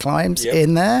pinchy climbs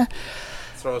in there.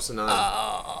 Throw us a name.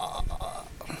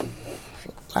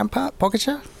 Lampard?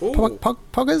 Pogacar?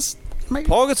 Poggers? Maybe?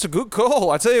 Poggett's a good call.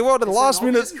 I tell you what, at the last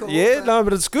minute. Yeah, no,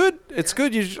 but it's good. It's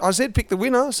good. I said pick the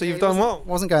winner, so you've done well.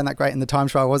 Wasn't going that great in the time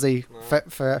trial, was he?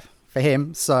 No. For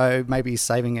him, so maybe he's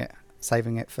saving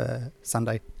it for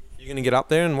Sunday. You're going to get up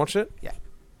there and watch it? Yeah.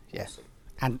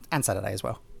 And Saturday as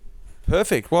well.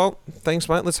 Perfect. Well, thanks,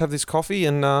 mate. Let's have this coffee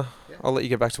and I'll let you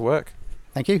get back to work.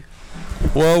 Thank you.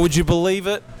 Well, would you believe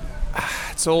it?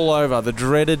 It's all over. The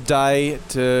dreaded day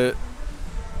to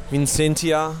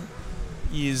Vincentia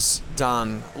is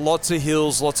done. Lots of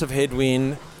hills, lots of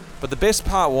headwind. But the best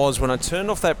part was when I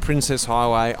turned off that Princess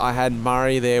Highway, I had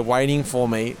Murray there waiting for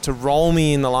me to roll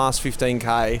me in the last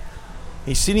 15k.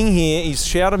 He's sitting here. He's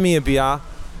shouted me a beer.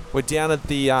 We're down at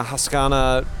the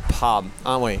Huskana pub,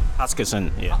 aren't we?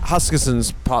 Huskisson, yeah.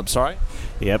 Huskisson's pub, sorry.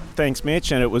 Yep, thanks,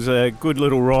 Mitch. And it was a good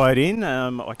little ride in.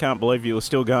 I can't believe you were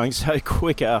still going so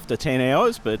quick after 10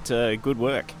 hours, but good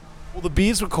work. Well, the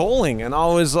beers were calling, and I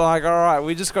was like, all right,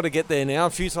 we just got to get there now. A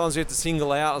few times we had to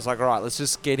single out. I was like, all right, let's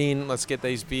just get in. Let's get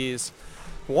these beers.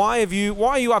 Why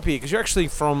are you up here? Because you're actually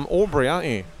from Albury, aren't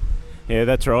you? Yeah,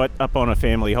 that's right. Up on a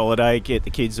family holiday, get the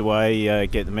kids away,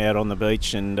 get them out on the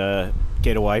beach and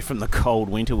get away from the cold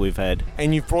winter we've had.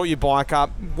 And you've brought your bike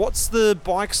up. What's the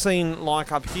bike scene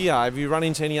like up here? Have you run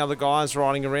into any other guys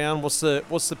riding around? What's the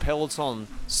peloton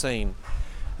scene?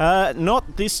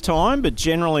 Not this time, but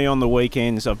generally on the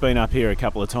weekends. I've been up here a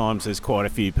couple of times. There's quite a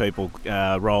few people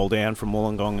roll down from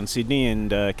Wollongong and Sydney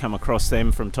and come across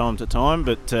them from time to time.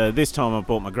 But this time I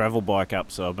brought my gravel bike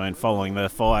up, so I've been following the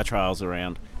fire trails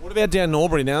around. What about down in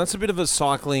Albury now? It's a bit of a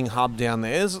cycling hub down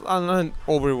there. I know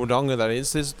Albury Wodonga, that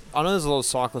is. I know there's a lot of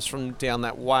cyclists from down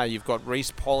that way. You've got Reece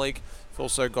Pollock. You've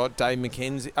also got Dave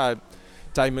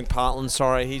McPartland,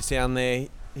 sorry. He's down there.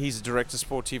 He's a director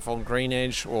sportif on Green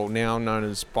Edge, or now known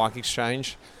as Bike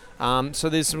Exchange. So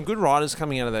there's some good riders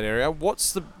coming out of that area.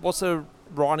 What's the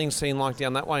riding scene like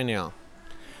down that way now?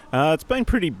 It's been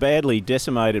pretty badly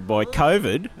decimated by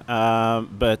COVID,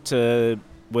 but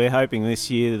we're hoping this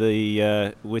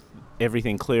year with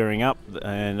everything clearing up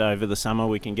and over the summer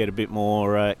we can get a bit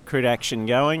more crit action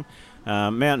going.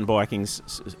 Mountain biking's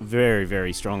very,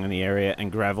 very strong in the area,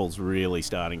 and gravel's really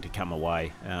starting to come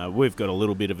away. We've got a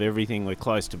little bit of everything. We're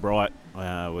close to Bright,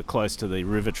 we're close to the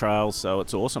river trails, so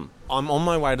it's awesome. I'm on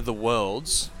my way to the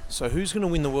Worlds, so who's going to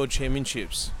win the World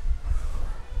Championships?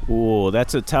 Oh,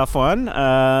 that's a tough one.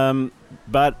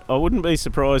 But I wouldn't be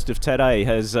surprised if Tadej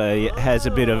has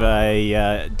a bit of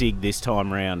a dig this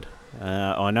time round.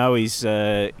 I know he's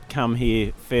come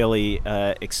here fairly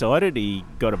excited. He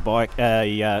got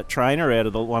a trainer out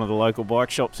of one of the local bike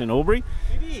shops in Albury.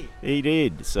 He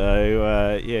did.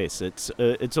 So yes,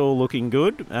 it's all looking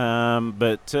good.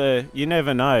 But you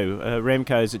never know.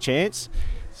 Remco's a chance.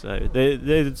 So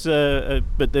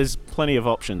there's plenty of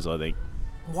options, I think.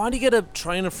 Why do you get a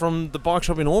trainer from the bike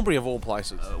shop in Albury of all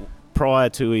places? Prior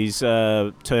to his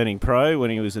turning pro,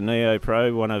 when he was a Neo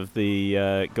Pro, one of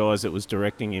the guys that was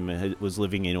directing him was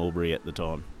living in Albury at the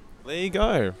time. There you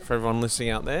go, for everyone listening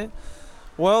out there.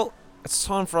 Well, it's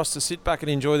time for us to sit back and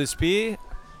enjoy this beer.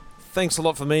 Thanks a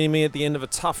lot for meeting me at the end of a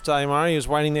tough day, Murray. He was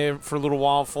waiting there for a little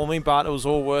while for me, but it was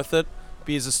all worth it.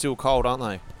 Beers are still cold, aren't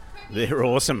they? They're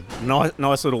awesome.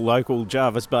 Nice little local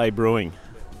Jarvis Bay brewing.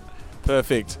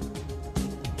 Perfect.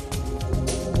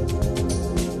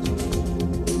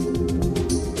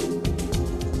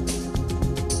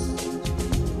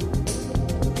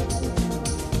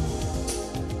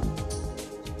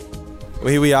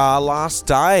 Here we are, last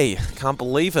day. Can't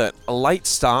believe it. A late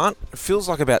start. It feels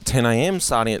like about 10 a.m.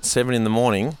 starting at 7 in the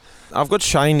morning. I've got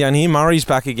Shane down here. Murray's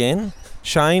back again.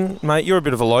 Shane, mate, you're a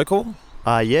bit of a local.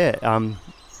 Bike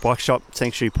shop,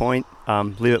 Sanctuary Point.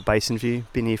 Live at Basin View.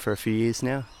 Been here for a few years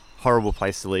now. Horrible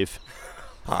place to live.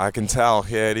 I can tell.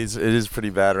 Yeah, it is pretty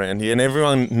bad around here. And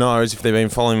everyone knows, if they've been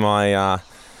following my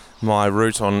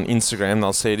route on Instagram,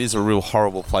 they'll see it is a real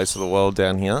horrible place of the world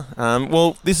down here.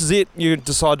 Well, this is it. You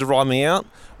decide to ride me out.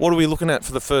 What are we looking at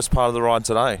for the first part of the ride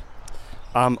today?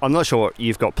 I'm not sure what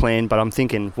you've got planned, but I'm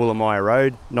thinking Woolamaya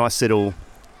Road. Nice little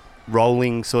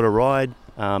rolling sort of ride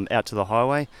out to the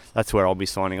highway. That's where I'll be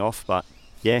signing off, but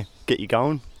yeah, get you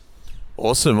going.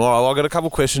 Awesome. All right, well, I've got a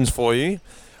couple questions for you.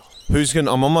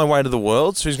 I'm on my way to the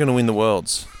Worlds. Who's going to win the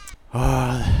Worlds?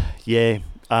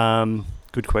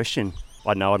 Good question.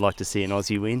 I know I'd like to see an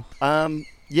Aussie win.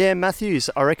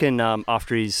 Matthews. I reckon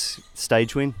after his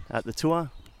stage win at the Tour,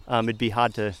 it'd be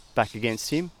hard to back against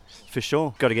him, for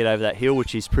sure. Got to get over that hill,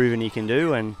 which he's proven he can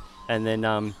do, and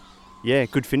then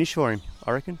good finish for him,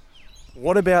 I reckon.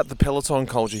 What about the peloton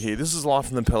culture here? This is life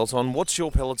in the peloton. What's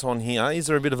your peloton here? Is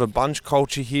there a bit of a bunch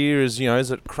culture here? Is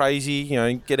it crazy?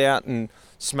 Get out and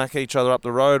smack each other up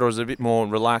the road, or is it a bit more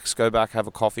relaxed? Go back, have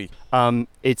a coffee.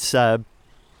 It's a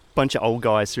bunch of old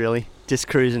guys, really, just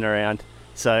cruising around.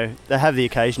 So they have the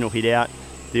occasional hit out,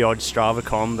 the odd Strava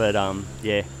com, but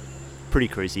pretty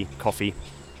cruisy. Coffee.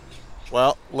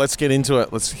 Well, let's get into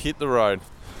it. Let's hit the road.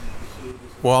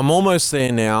 Well, I'm almost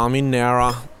there now. I'm in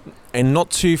Nowra, and not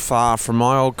too far from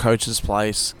my old coach's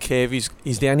place. Kev,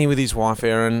 he's down here with his wife,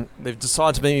 Erin. They've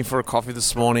decided to meet me for a coffee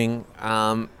this morning.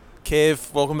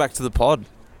 Kev, welcome back to the pod.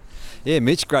 Yeah,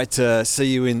 Mitch, great to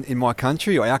see you in my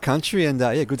country, or our country, and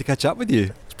good to catch up with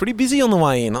you. It's pretty busy on the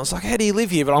way in. I was like, how do you live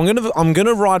here? But I'm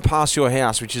gonna ride past your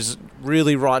house, which is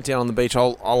really right down on the beach.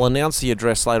 I'll announce the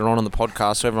address later on in the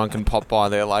podcast so everyone can pop by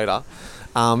there later.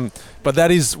 But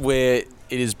that is where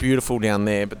it is beautiful down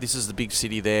there. But this is the big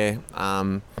city there.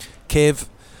 Kev,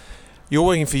 you're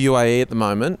working for UAE at the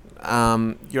moment.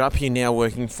 You're up here now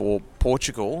working for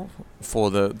Portugal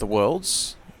for the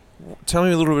Worlds. Tell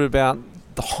me a little bit about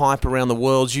the hype around the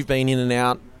Worlds. You've been in and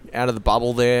out of the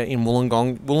bubble there in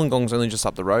Wollongong. Wollongong's only just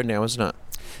up the road now, isn't it?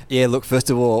 Yeah, look, first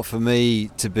of all, for me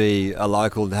to be a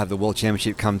local, to have the World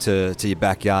Championship come to your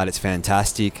backyard, it's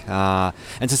fantastic. And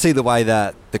to see the way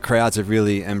that the crowds have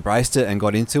really embraced it and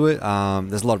got into it,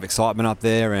 there's a lot of excitement up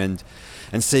there, and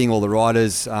seeing all the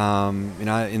riders,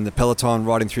 in the peloton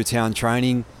riding through town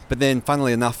training. But then,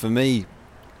 funnily enough for me,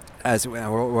 as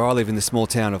where I live in the small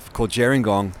town called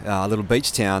Gerringong, a little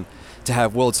beach town, to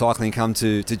have World Cycling come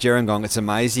to Gerringong, it's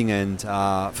amazing. And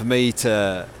for me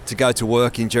to go to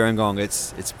work in Gerringong,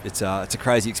 it's a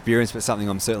crazy experience, but something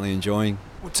I'm certainly enjoying.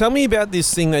 Well, tell me about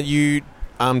this thing that you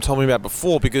told me about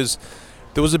before, because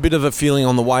there was a bit of a feeling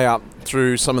on the way up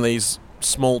through some of these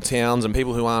small towns and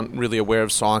people who aren't really aware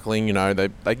of cycling,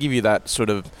 they give you that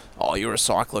sort of, oh, you're a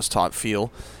cyclist type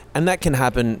feel. And that can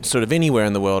happen sort of anywhere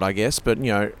in the world, I guess. But,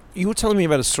 you were telling me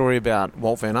about a story about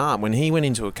Wout van Aert when he went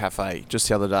into a cafe just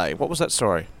the other day. What was that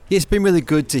story? Yeah, it's been really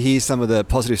good to hear some of the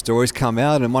positive stories come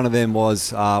out, and one of them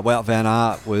was Wout van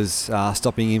Aert was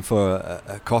stopping in for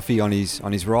a coffee on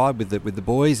his ride with the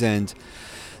boys, and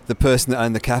the person that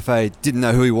owned the cafe didn't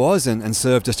know who he was and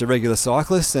served just a regular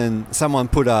cyclist, and someone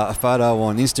put a photo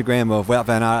on Instagram of Wout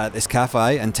van Aert at this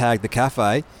cafe and tagged the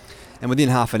cafe. And within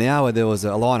half an hour, there was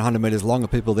a line 100 metres long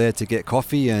of people there to get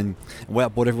coffee, and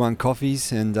Wout bought everyone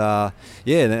coffees. And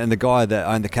and the guy that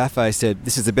owned the cafe said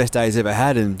this is the best day he's ever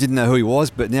had, and didn't know who he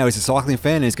was, but now he's a cycling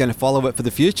fan and he's going to follow it for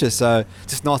the future. So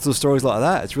just nice little stories like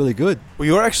that. It's really good. Well,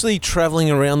 you're actually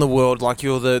travelling around the world, like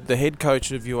you're the head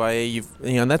coach of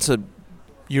UAE. That's a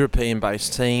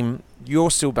European-based team.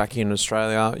 You're still back here in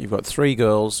Australia. You've got 3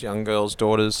 girls, young girls,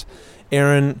 daughters.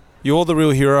 Erin, you're the real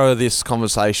hero of this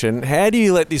conversation. How do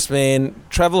you let this man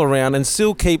travel around and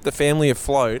still keep the family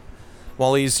afloat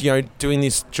while he's, doing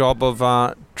this job of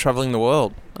travelling the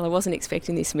world? Well, I wasn't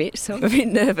expecting this, Mitch, so I'm a bit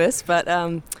nervous, but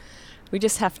we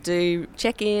just have to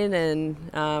check in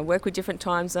and work with different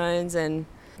time zones and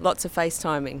lots of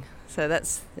FaceTiming. So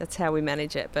that's how we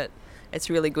manage it. But it's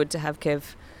really good to have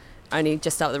Kev only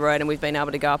just up the road, and we've been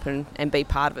able to go up and be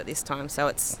part of it this time. So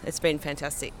it's been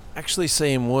fantastic. Actually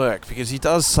see him work, because he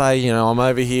does say, I'm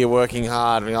over here working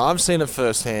hard. I've seen it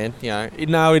firsthand.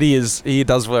 It is. He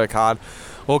does work hard.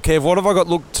 Well, Kev, what have I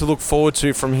got to look forward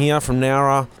to from here, from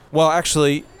Nowra? Well,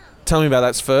 actually, tell me about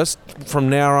that first. From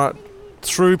Nowra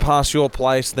through past your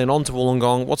place, then on to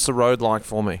Wollongong. What's the road like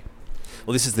for me?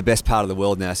 Well, this is the best part of the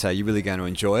world now, so you're really going to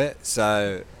enjoy it.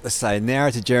 So let's say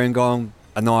Nowra to Gerringong,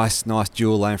 a nice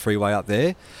dual lane freeway up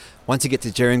there. Once you get to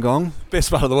Gerringong,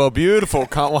 best part of the world, beautiful.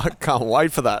 Can't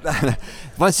wait for that.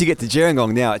 Once you get to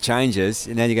Gerringong, now it changes,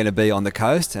 and then you're going to be on the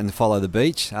coast and follow the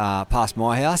beach past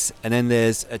my house, and then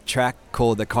there's a track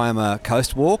called the Kiama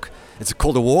Coast Walk. It's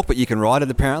called a walk, but you can ride it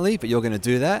apparently. But you're going to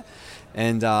do that,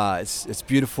 and it's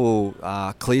beautiful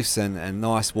cliffs and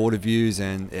nice water views,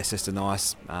 and it's just a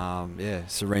nice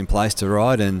serene place to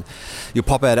ride. And you'll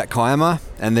pop out at Kiama,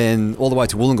 and then all the way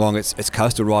to Wollongong. It's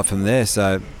coastal ride from there.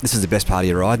 So this is the best part of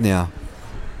your ride now.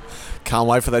 Can't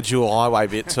wait for that dual highway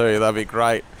bit too. That'd be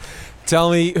great. Tell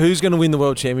me, who's going to win the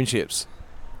World Championships?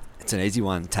 It's an easy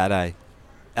one. Tadej,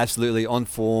 absolutely on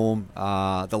form.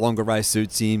 The longer race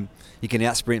suits him. He can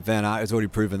out-sprint Van Aert. He's already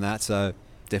proven that. So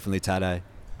definitely Tadej.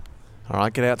 All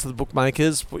right, get out to the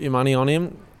bookmakers, put your money on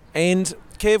him. And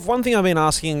Kev, one thing I've been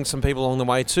asking some people along the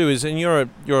way too is, and you're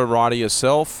a rider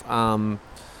yourself, an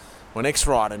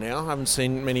ex-rider now. I haven't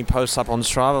seen many posts up on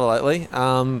Strava lately.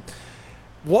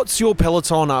 What's your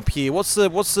peloton up here? What's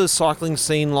the cycling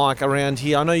scene like around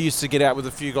here? I know you used to get out with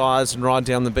a few guys and ride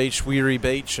down the beach, Weary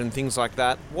Beach and things like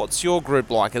that. What's your group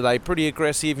like? Are they pretty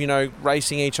aggressive,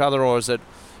 racing each other, or is it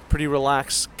pretty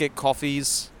relaxed, get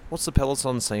coffees? What's the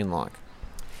peloton scene like?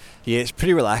 Yeah, it's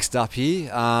pretty relaxed up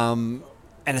here, and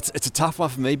it's a tough one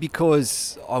for me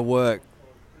because I work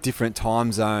different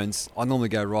time zones. I normally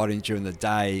go riding during the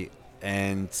day,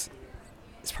 and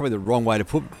it's probably the wrong way to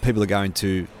put. People are going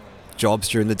to jobs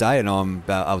during the day, and I'm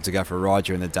able to go for a ride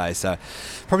during the day. So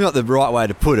probably not the right way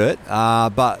to put it,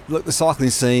 but look, the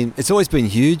cycling scene, it's always been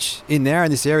huge in there,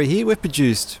 in this area here. We've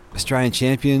produced Australian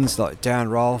champions like Darren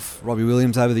Rolfe, Robbie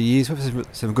Williams over the years. We've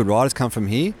had some good riders come from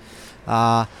here.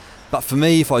 But for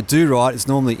me, if I do ride, it's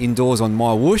normally indoors on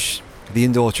my whoosh, the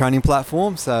indoor training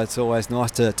platform. So it's always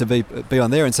nice to be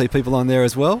on there and see people on there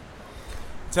as well.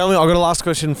 Tell me, I've got a last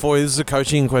question for you. This is a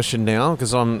coaching question now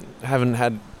because I haven't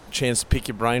had a chance to pick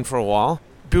your brain for a while.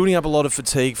 Building up a lot of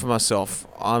fatigue for myself.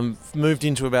 I've moved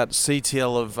into about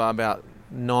CTL of about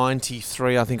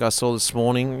 93, I think I saw this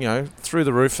morning, through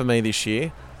the roof for me this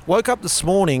year. Woke up this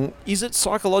morning. Is it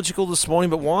psychological this morning?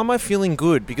 But why am I feeling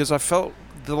good? Because I felt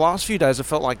the last few days, I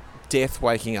felt like death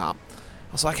waking up.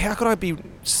 I was like, how could I be,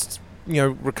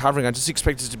 recovering? I just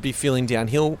expected to be feeling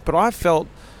downhill, but I felt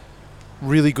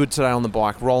really good today on the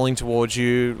bike, rolling towards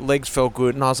you. Legs felt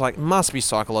good, and I was like, must be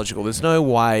psychological. There's no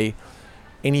way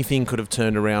anything could have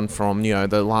turned around from,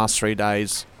 the last 3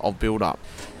 days of build-up.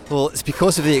 Well, it's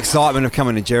because of the excitement of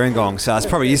coming to Gerringong, so it's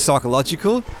probably is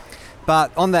psychological.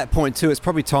 But on that point too, it's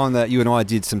probably time that you and I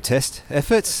did some test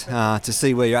efforts to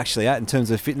see where you're actually at in terms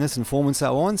of fitness and form and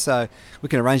so on. So we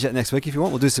can arrange that next week if you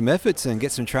want. We'll do some efforts and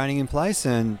get some training in place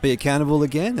and be accountable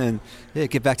again and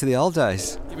get back to the old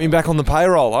days. Get me back on the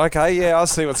payroll. Okay, yeah, I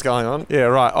see what's going on. Yeah,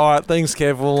 right. All right, thanks,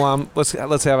 Kev. Well,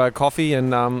 let's have a coffee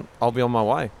and I'll be on my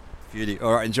way. Beauty.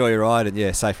 All right, enjoy your ride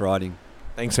and safe riding.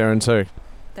 Thanks, Erin, too.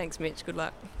 Thanks, Mitch. Good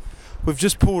luck. We've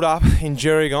just pulled up in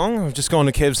Gerringong. We've just gone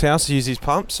to Kev's house to use his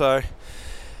pump, so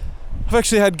I've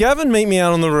actually had Gavin meet me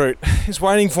out on the route. He's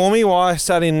waiting for me while I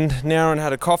sat in Nowra and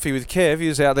had a coffee with Kev. He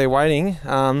was out there waiting.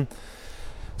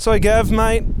 So Gav,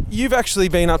 mate, you've actually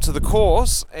been up to the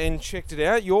course and checked it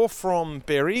out. You're from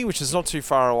Berry, which is not too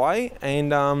far away,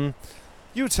 and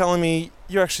you were telling me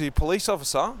you're actually a police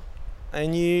officer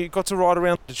and you got to ride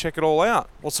around to check it all out.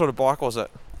 What sort of bike was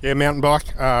it? Yeah, mountain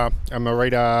bike, a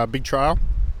Merida Big Trail,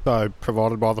 so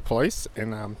provided by the police.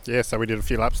 And so we did a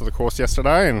few laps of the course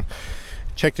yesterday and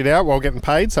checked it out while getting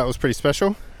paid, so it was pretty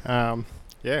special. Tell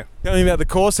me about the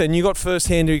course then. You got first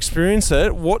hand to experience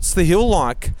it. What's the hill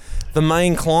like? The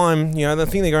main climb, I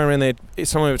think they're going around there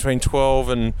somewhere between 12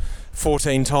 and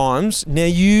 14 times. Now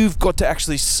you've got to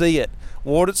actually see it.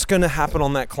 What's going to happen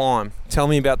on that climb? Tell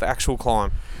me about the actual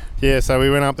climb. Yeah, so we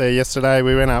went up there yesterday.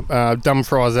 We went up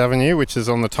Dumfries Avenue, which is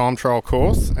on the time trial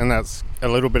course, and that's a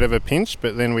little bit of a pinch,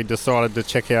 but then we decided to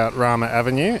check out Rama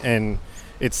Avenue, and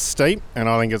it's steep, and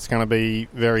I think it's going to be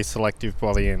very selective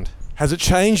by the end. Has it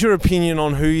changed your opinion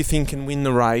on who you think can win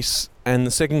the race? And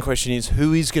the second question is,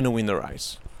 who is going to win the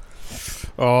race?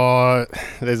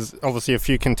 There's obviously a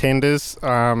few contenders.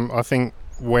 I think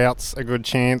Wout's a good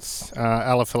chance.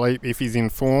 Alaphilippe, if he's in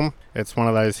form, it's one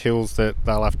of those hills that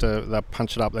they'll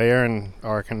punch it up there, and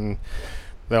I reckon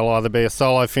they'll either be a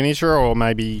solo finisher or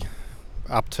maybe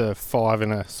up to 5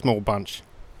 in a small bunch.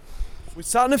 We're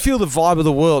starting to feel the vibe of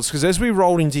the Worlds, because as we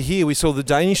rolled into here, we saw the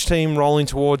Danish team rolling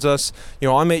towards us.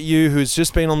 I met you, who's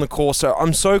just been on the course. So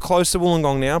I'm so close to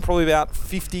Wollongong now, probably about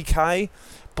 50k.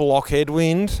 Block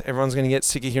headwind. Everyone's going to get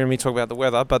sick of hearing me talk about the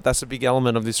weather, but that's a big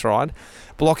element of this ride.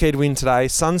 Block headwind today.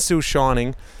 Sun's still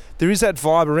shining. There is that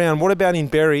vibe around. What about in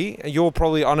Berry? You're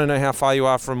probably, I don't know how far you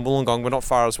are from Wollongong, but not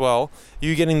far as well. Are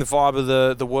you getting the vibe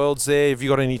of the Worlds there? Have you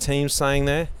got any teams staying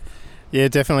there? Yeah,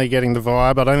 definitely getting the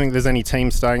vibe. I don't think there's any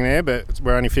teams staying there, but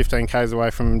we're only 15 k's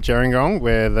away from Gerringong,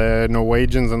 where the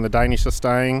Norwegians and the Danish are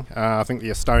staying. I think the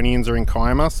Estonians are in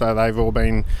Kiama, so they've all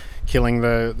been killing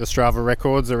the Strava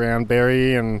records around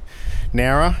Berry and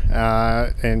Nowra,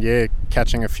 and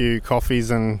catching a few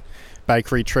coffees and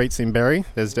bakery treats in Berry.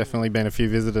 There's definitely been a few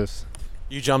visitors.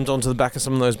 You jumped onto the back of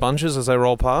some of those bunches as they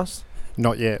roll past?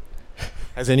 Not yet.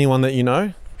 Has anyone that you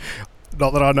know?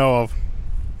 Not that I know of.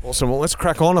 Awesome. Well, let's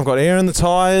crack on. I've got air in the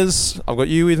tyres. I've got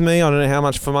you with me. I don't know how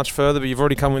much further, but you've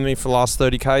already come with me for the last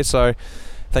 30k, so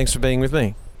thanks for being with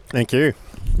me. Thank you.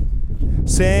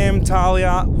 Sam,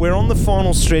 Talia, we're on the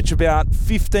final stretch, about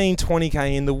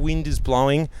 15-20k in. The wind is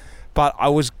blowing, but I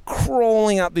was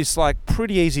crawling up this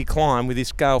pretty easy climb with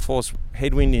this gale force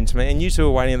headwind into me, and you two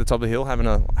are waiting at the top of the hill having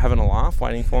a laugh,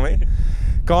 waiting for me.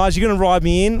 Guys, you're going to ride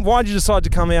me in. Why did you decide to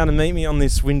come out and meet me on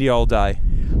this windy old day?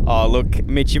 Oh, look,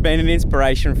 Mitch, you've been an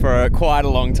inspiration for quite a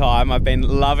long time. I've been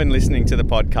loving listening to the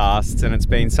podcasts, and it's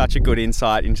been such a good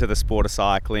insight into the sport of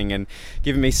cycling and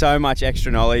given me so much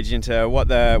extra knowledge into what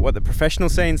the professional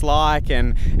scene's like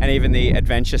and even the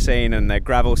adventure scene and the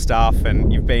gravel stuff.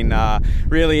 And you've been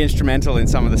really instrumental in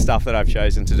some of the stuff that I've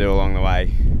chosen to do along the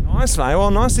way. Nice, mate.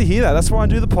 Well, nice to hear that. That's why I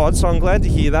do the pod, so I'm glad to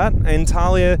hear that. And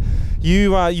Talia,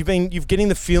 You're getting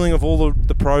the feeling of all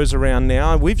the pros around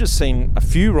now. We've just seen a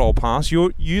few roll past.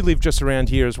 You live just around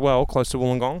here as well, close to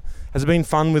Wollongong. Has it been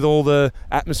fun with all the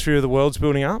atmosphere of the Worlds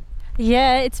building up?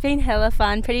 Yeah, it's been hella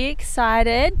fun. Pretty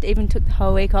excited. Even took the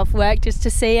whole week off work just to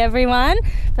see everyone.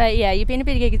 But yeah, you've been a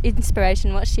bit of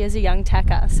inspiration. Watched you as a young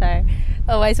tacker, so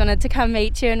always wanted to come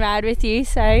meet you and ride with you.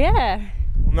 So yeah.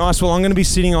 Nice. Well, I'm going to be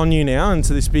sitting on you now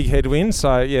into this big headwind.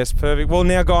 So yes, perfect. Well,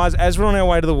 now guys, as we're on our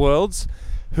way to the Worlds,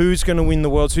 who's going to win the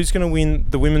Worlds? Who's going to win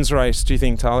the women's race, do you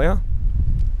think, Talia?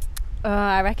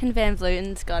 I reckon Van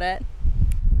Vluten's got it.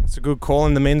 That's a good call.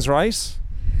 In the men's race?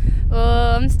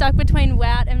 I'm stuck between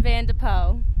Wout and Van der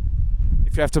Poel.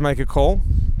 If you have to make a call?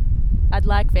 I'd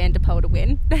like Van der Poel to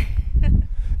win.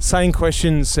 Same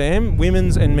question, Sam.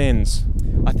 Women's and men's?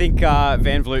 I think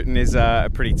Van Vleuten is a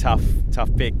pretty tough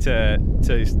pick to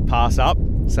pass up,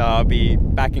 so I'll be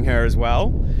backing her as well.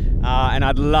 And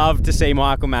I'd love to see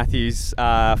Michael Matthews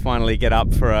finally get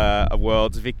up for a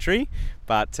Worlds victory,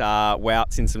 but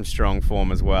Wout's in some strong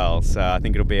form as well, so I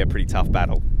think it'll be a pretty tough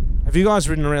battle. Have you guys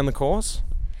ridden around the course?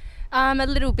 A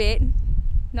little bit,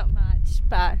 not much,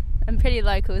 but I'm pretty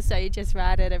local, so you just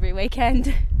ride it every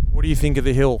weekend. What do you think of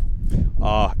the hill?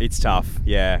 Oh, it's tough.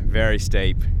 Yeah, very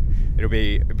steep. It'll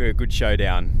be a good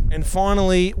showdown. And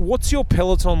finally, what's your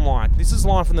peloton like? This is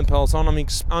Life in the Peloton.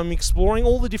 I'm exploring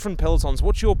all the different pelotons.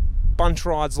 What's your bunch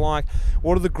rides like?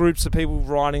 What are the groups of people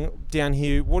riding down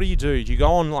here? What do? Do you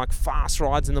go on like fast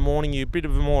rides in the morning? You're a bit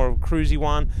of a more cruisy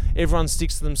one. Everyone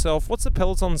sticks to themselves. What's the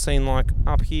peloton scene like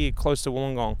up here close to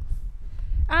Wollongong?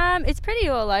 It's pretty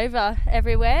all over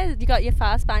everywhere. You got your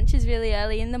fast bunches really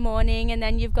early in the morning, and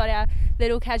then you've got our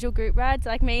little casual group rides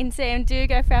like me and Sam do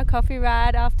go for our coffee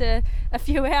ride after a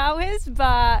few hours.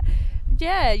 But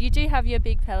yeah, you do have your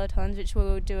big pelotons, which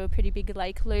will do a pretty big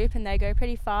lake loop, and they go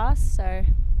pretty fast. So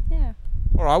yeah.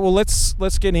 All right, well let's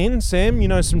get in, Sam. You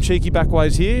know some cheeky back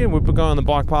ways here. We've been going on the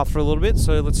bike path for a little bit,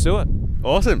 so let's do it.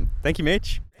 Awesome. Thank you,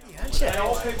 Mitch.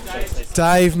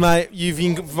 Dave, mate, you've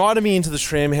invited me into the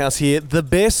Shram House here. The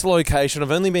best location.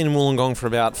 I've only been in Wollongong for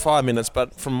about 5 minutes,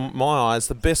 but from my eyes,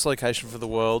 the best location for the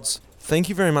Worlds. Thank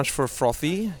you very much for a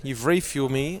frothy. You've refueled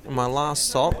me in my last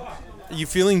stop. Are you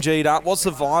feeling G'd up? What's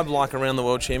the vibe like around the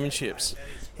World Championships?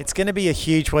 It's going to be a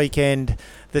huge weekend.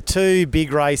 The two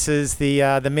big races,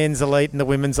 the men's elite and the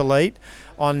women's elite,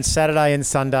 on Saturday and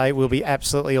Sunday will be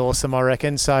absolutely awesome, I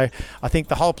reckon. So I think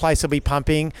the whole place will be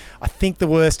pumping. I think the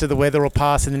worst of the weather will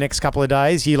pass in the next couple of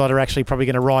days. You lot are actually probably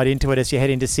going to ride into it as you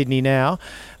head into Sydney now.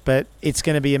 But it's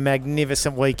going to be a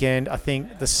magnificent weekend. I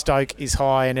think the stoke is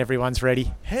high and everyone's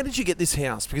ready. How did you get this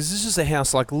house? Because this is a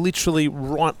house like literally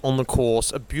right on the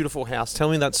course, a beautiful house. Tell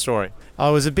me that story.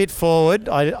 I was a bit forward.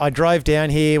 I drove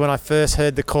down here when I first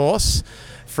heard the course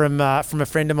from a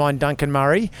friend of mine, Duncan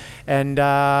Murray, and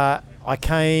I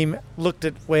came, looked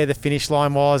at where the finish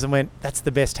line was and went, that's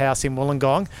the best house in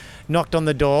Wollongong. Knocked on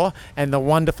the door, and the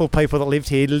wonderful people that lived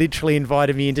here literally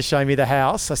invited me in to show me the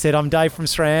house. I said, I'm Dave from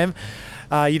SRAM.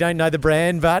 You don't know the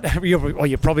brand, but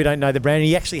you probably don't know the brand.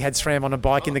 He actually had SRAM on a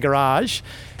bike in the garage,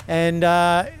 and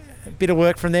a bit of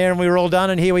work from there, and we were all done,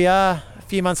 and here we are a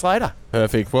few months later.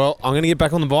 Perfect. Well, I'm going to get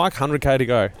back on the bike, 100k to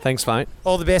go. Thanks, mate.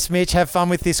 All the best, Mitch. Have fun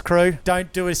with this crew.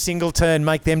 Don't do a single turn.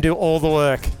 Make them do all the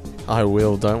work. I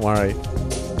will, don't worry.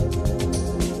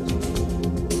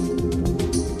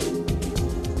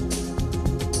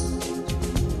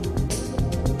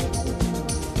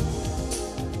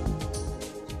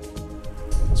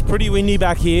 It's pretty windy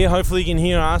back here. Hopefully you can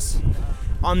hear us.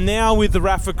 I'm now with the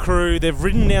Rafa crew. They've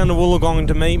ridden down to Wollongong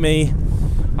to meet me.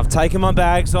 I've taken my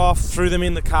bags off, threw them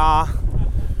in the car.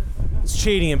 It's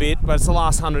cheating a bit, but it's the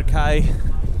last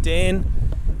 100k. Dan,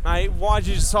 mate, why did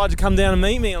you decide to come down and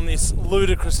meet me on this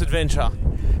ludicrous adventure?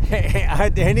 I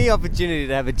had any opportunity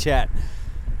to have a chat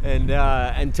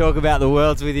and talk about the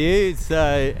Worlds with you,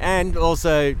 and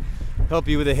also help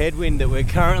you with the headwind that we're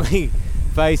currently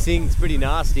facing. It's pretty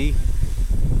nasty.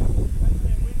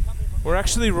 We're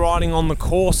actually riding on the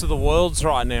course of the Worlds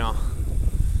right now.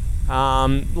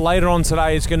 Later on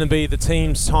today is going to be the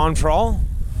team's time trial,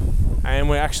 and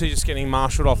we're actually just getting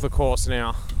marshalled off the course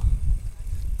now.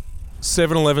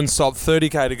 7-Eleven stop,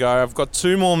 30k to go. I've got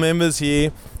two more members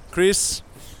here. Chris.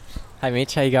 Hey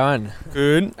Mitch, how you going?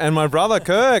 Good. And my brother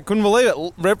Kirk, couldn't believe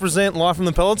it, represent Life in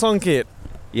the Peloton kit.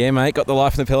 Yeah, mate, got the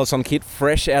Life in the Peloton kit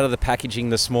fresh out of the packaging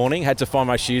this morning. Had to find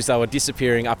my shoes. They were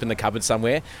disappearing up in the cupboard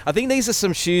somewhere. I think these are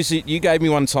some shoes that you gave me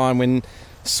one time when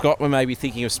Scott were maybe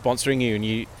thinking of sponsoring you and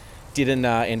you didn't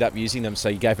end up using them, so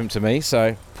you gave them to me.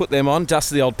 So put them on,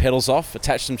 dusted the old pedals off,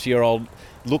 attached them to your old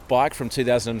Look bike from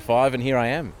 2005, and here I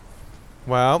am.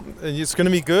 Well, it's going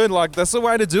to be good. Like, that's the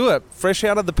way to do it. Fresh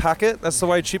out of the packet. That's the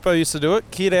way Chippo used to do it.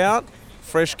 Kit out,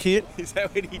 fresh kit. Is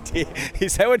that what he did?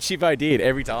 Is that what Chivo did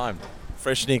every time?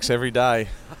 Fresh nicks every day.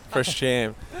 Fresh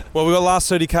jam. Well, we've got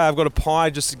last 30k. I've got a pie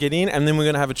just to get in, and then we're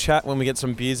going to have a chat when we get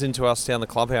some beers into us down the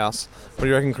clubhouse. What do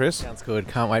you reckon, Chris? Sounds good.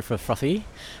 Can't wait for a frothy.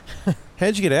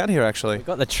 How'd you get out here, actually? We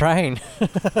got the train.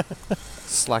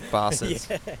 Slack bastards.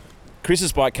 Yeah.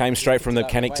 Chris's bike came straight from the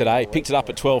mechanic today. Picked it up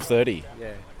at 12:30.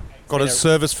 Yeah. Got a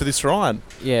service for this ride.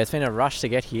 Yeah, it's been a rush to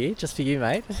get here, just for you,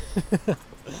 mate.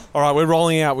 All right, we're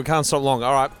rolling out. We can't stop long.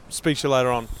 All right, speak to you later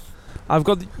on. I've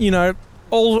got,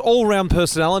 all-round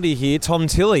personality here, Tom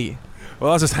Tilley.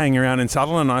 Well, I was just hanging around in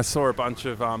Sutherland and I saw a bunch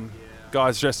of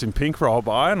guys dressed in pink roll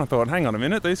by, and I thought, hang on a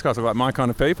minute, these guys are like my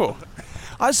kind of people.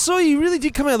 I saw you really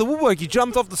did come out of the woodwork. You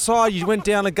jumped off the side, you went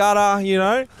down a gutter,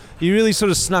 You really sort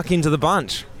of snuck into the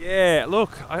bunch. Yeah,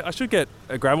 look, I should get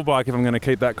a gravel bike if I'm going to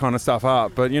keep that kind of stuff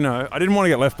up, but, I didn't want to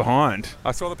get left behind.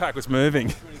 I saw the pack was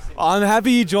moving. I'm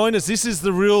happy you joined us. This is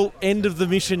the real end of the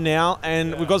mission now,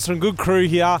 and we've got some good crew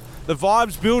here. The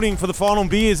vibe's building for the final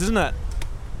beers, isn't it?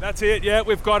 That's it, yeah.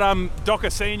 We've got Docker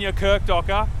Senior, Kirk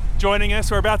Docker, joining us.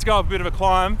 We're about to go up a bit of a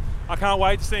climb. I can't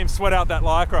wait to see him sweat out that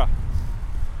lycra.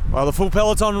 Well, the full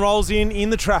peloton rolls in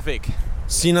the traffic.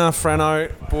 Sinner,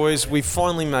 Frano, boys, we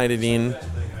finally made it in.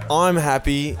 I'm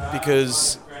happy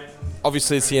because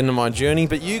obviously it's the end of my journey,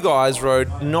 but you guys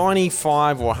rode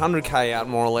 95 or 100k out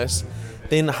more or less,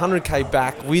 then 100k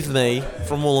back with me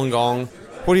from Wollongong.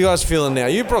 What are you guys feeling now?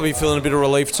 You're probably feeling a bit of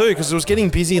relief too, because it was getting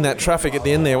busy in that traffic at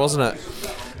the end there, wasn't it?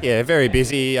 Yeah, very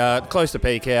busy, close to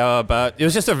peak hour, but it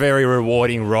was just a very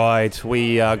rewarding ride.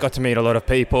 We got to meet a lot of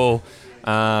people,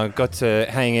 got to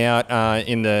hang out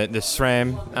in the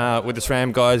SRAM with the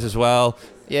SRAM guys as well.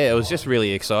 Yeah, it was just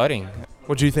really exciting.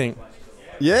 What do you think?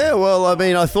 Yeah, well,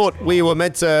 I thought we were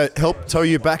meant to help tow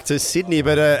you back to Sydney,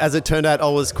 but as it turned out, I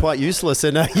was quite useless,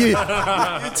 and you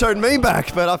towed me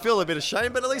back. But I feel a bit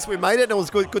ashamed, but at least we made it, and it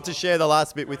was good to share the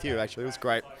last bit with you, actually. It was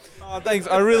great. Oh, thanks.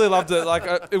 I really loved it.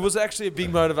 It was actually a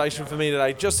big motivation for me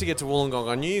today just to get to Wollongong.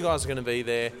 I knew you guys were going to be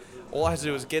there. All I had to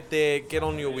do was get there, get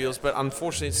on your wheels, but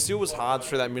unfortunately it still was hard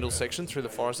through that middle section, through the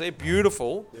forest. They're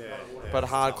beautiful, but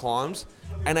hard climbs.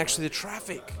 And actually the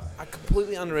traffic, I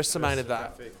completely underestimated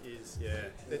that. Yeah,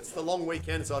 it's the long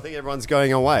weekend, so I think everyone's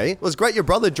going away. It was great your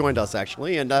brother joined us,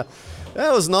 actually, and that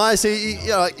was nice.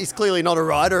 He's clearly not a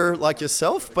rider like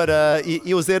yourself, but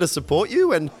he was there to support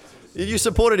you, and you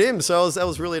supported him, so that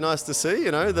was really nice to see,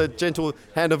 the gentle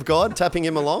hand of God tapping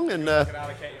him along, and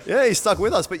he stuck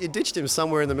with us, but you ditched him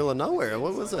somewhere in the middle of nowhere.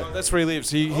 What was it? That's where he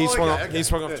lives. He swung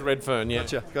off to Redfern, yeah.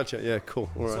 Gotcha. Yeah, cool.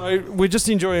 All right. So we're just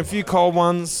enjoying a few cold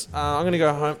ones. I'm going to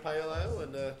go home. Pale ale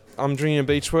and I'm drinking a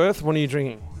Beechworth. What are you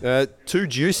drinking? Too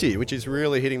Juicy, which is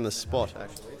really hitting the spot,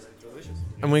 actually. It's delicious.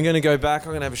 And we're going to go back.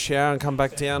 I'm going to have a shower and come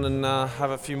back down and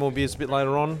have a few more beers a bit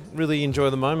later on. Really enjoy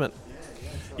the moment.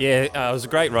 Yeah, it was a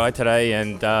great ride today,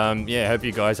 and hope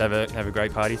you guys have a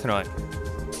great party tonight.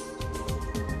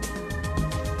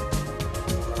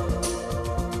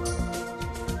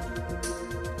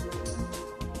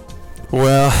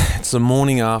 Well, it's the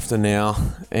morning after now,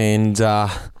 and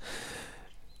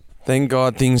thank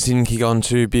God things didn't kick on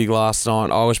too big last night.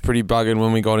 I was pretty buggered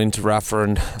when we got into Rafa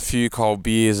and a few cold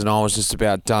beers, and I was just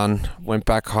about done. Went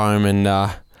back home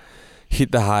and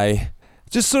hit the hay.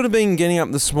 Just sort of been getting up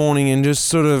this morning and just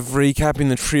sort of recapping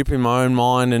the trip in my own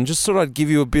mind, and just thought I'd give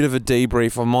you a bit of a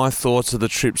debrief on my thoughts of the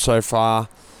trip so far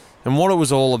and what it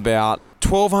was all about.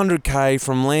 1,200k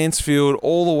from Lancefield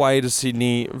all the way to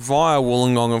Sydney via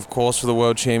Wollongong, of course, for the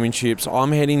World Championships.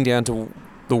 I'm heading down to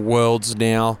the Worlds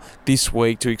now this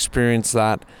week to experience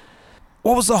that.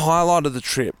 What was the highlight of the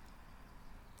trip?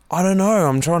 I don't know.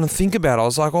 I'm trying to think about it. I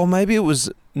was like, maybe it was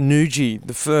Newgie,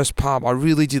 the first pub. I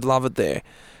really did love it there.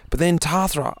 But then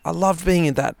Tathra, I loved being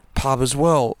at that pub as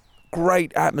well.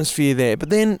 Great atmosphere there. But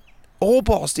then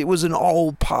Orbost, it was an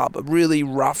old pub, a really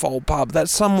rough old pub. That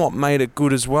somewhat made it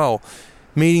good as well.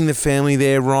 Meeting the family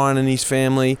there, Ryan and his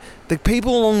family. The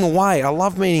people along the way, I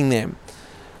love meeting them.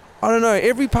 I don't know,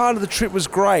 every part of the trip was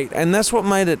great, and that's what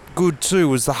made it good too,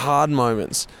 was the hard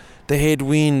moments. The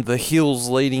headwind, the hills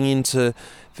leading into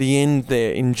the end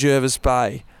there in Jervis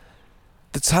Bay.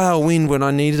 The tailwind when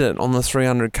I needed it on the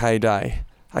 300k day.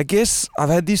 I guess I've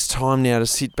had this time now to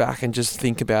sit back and just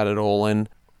think about it all, and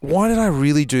why did I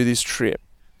really do this trip?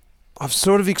 I've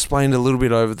sort of explained a little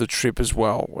bit over the trip as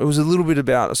well. It was a little bit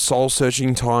about a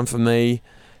soul-searching time for me,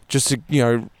 just to,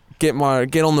 get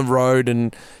on the road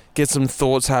and get some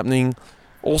thoughts happening.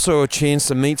 Also a chance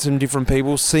to meet some different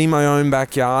people, see my own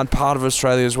backyard, part of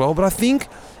Australia as well. But I think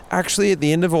actually at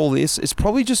the end of all this, it's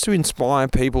probably just to inspire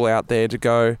people out there to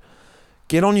go,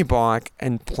 get on your bike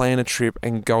and plan a trip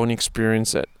and go and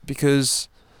experience it. Because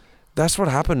that's what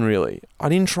happened really. I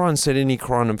didn't try and set any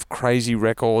kind of crazy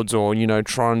records or,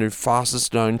 try and do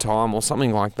fastest known time or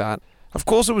something like that. Of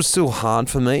course, it was still hard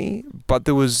for me, but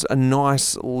there was a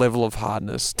nice level of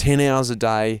hardness. 10 hours a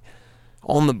day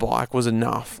on the bike was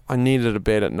enough. I needed a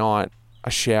bed at night,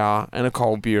 a shower, and a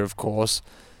cold beer, of course,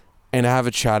 and to have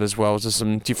a chat as well to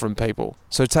some different people.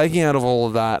 So taking out of all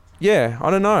of that, I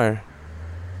don't know.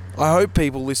 I hope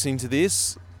people listening to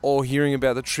this or hearing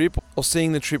about the trip or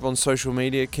seeing the trip on social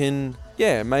media can,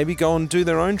 maybe go and do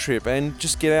their own trip and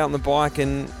just get out on the bike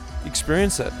and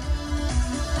experience it.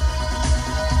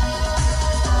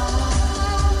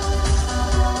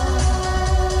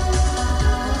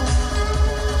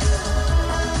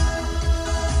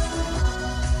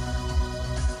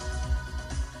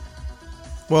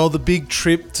 Well, the big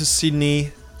trip to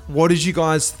Sydney, what did you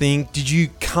guys think? Did you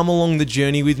come along the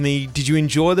journey with me? Did you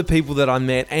enjoy the people that I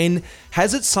met? And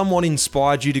has it somewhat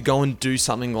inspired you to go and do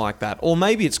something like that? Or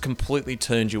maybe it's completely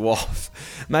turned you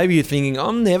off. Maybe you're thinking,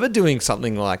 I'm never doing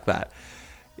something like that.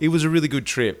 It was a really good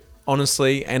trip,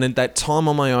 honestly. And at that time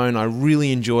on my own, I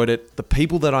really enjoyed it. The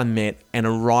people that I met and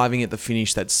arriving at the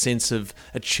finish, that sense of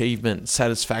achievement,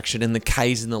 satisfaction, and the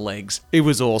K's in the legs. It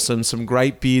was awesome. Some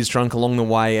great beers drunk along the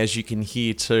way, as you can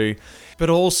hear too. But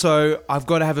also, I've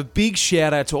got to have a big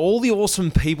shout out to all the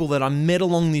awesome people that I met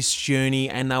along this journey,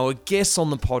 and they were guests on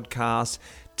the podcast.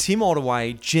 Tim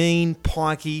Ottaway, Gene,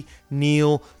 Pikey,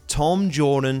 Neil, Tom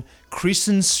Jordan, Chris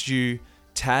and Stu,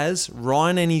 Taz,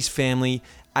 Ryan and his family,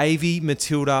 Avi,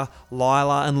 Matilda,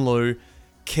 Lila and Lou,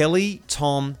 Kelly,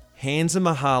 Tom, Hans and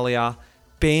Mahalia,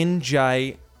 Ben,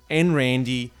 Jay and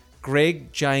Randy,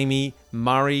 Greg, Jamie,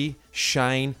 Murray,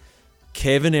 Shane,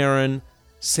 Kevin, Aaron,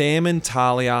 Sam and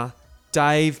Talia,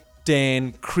 Dave,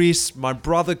 Dan, Chris, my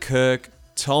brother Kirk,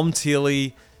 Tom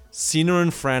Tilley, Sinner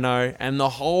and Frano, and the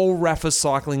whole Rapha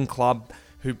Cycling Club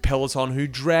Peloton who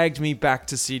dragged me back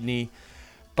to Sydney.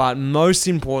 But most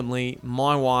importantly,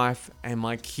 my wife and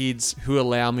my kids who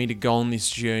allow me to go on this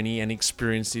journey and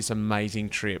experience this amazing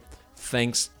trip.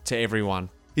 Thanks to everyone.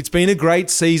 It's been a great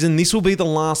season. This will be the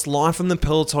last Life on the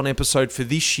Peloton episode for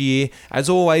this year. As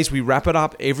always, we wrap it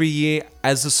up every year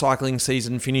as the cycling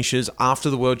season finishes after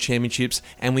the World Championships,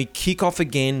 and we kick off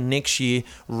again next year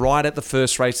right at the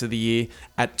first race of the year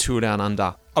at Tour Down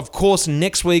Under. Of course,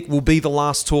 next week will be the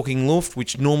last Talking Luft,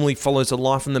 which normally follows a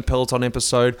Life on the Peloton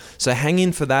episode, so hang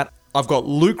in for that. I've got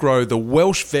Luke Rowe, the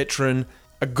Welsh veteran,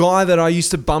 a guy that I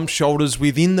used to bump shoulders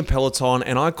with in the Peloton,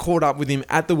 and I caught up with him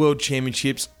at the World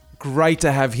Championships. Great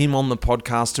to have him on the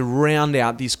podcast to round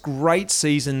out this great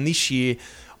season this year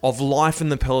of Life in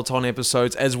the Peloton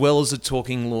episodes, as well as the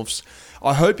Talking Lufts.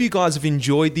 I hope you guys have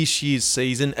enjoyed this year's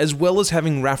season, as well as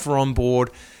having Rapha on board.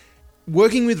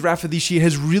 Working with Rapha this year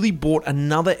has really brought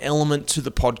another element to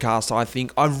the podcast, I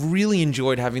think. I've really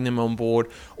enjoyed having them on board,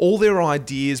 all their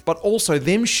ideas, but also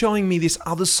them showing me this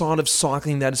other side of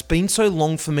cycling that has been so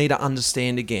long for me to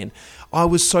understand again. I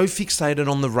was so fixated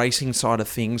on the racing side of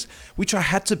things, which I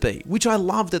had to be, which I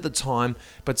loved at the time,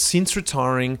 but since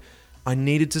retiring, I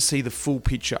needed to see the full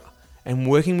picture. And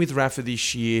working with Rapha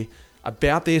this year,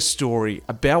 about their story,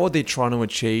 about what they're trying to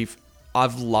achieve,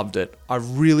 I've loved it.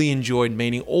 I've really enjoyed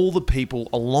meeting all the people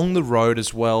along the road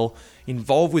as well,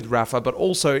 involved with Rapha, but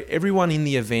also everyone in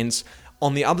the events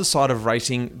on the other side of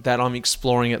racing that I'm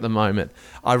exploring at the moment.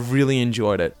 I've really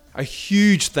enjoyed it. A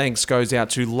huge thanks goes out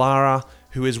to Lara,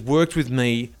 who has worked with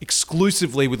me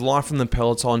exclusively with Life from the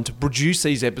Peloton to produce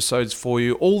these episodes for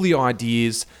you, all the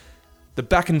ideas, the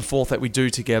back and forth that we do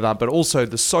together, but also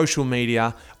the social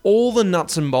media, all the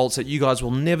nuts and bolts that you guys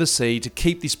will never see to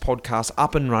keep this podcast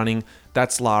up and running.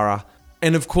 That's Lara.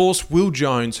 And of course, Will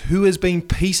Jones, who has been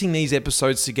piecing these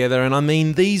episodes together. And I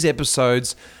mean, these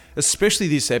episodes, especially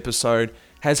this episode,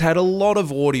 has had a lot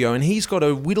of audio, and he's got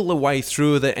to whittle away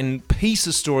through it and piece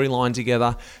the storyline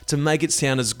together to make it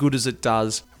sound as good as it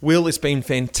does. Will, it's been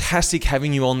fantastic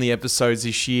having you on the episodes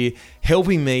this year,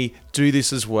 helping me do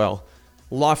this as well.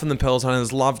 Life in the Peloton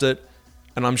has loved it,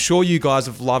 and I'm sure you guys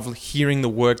have loved hearing the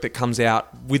work that comes out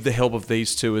with the help of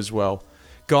these two as well.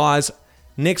 Guys,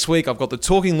 next week I've got the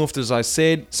Talking Luft, as I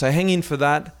said, so hang in for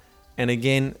that. And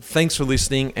again, thanks for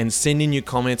listening and send in your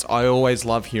comments. I always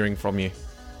love hearing from you.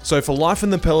 So for Life in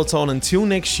the Peloton, until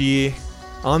next year,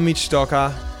 I'm Mitch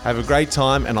Docker. Have a great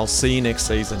time, and I'll see you next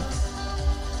season.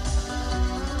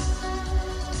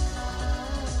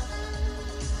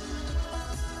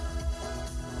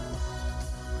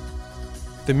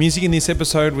 The music in this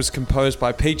episode was composed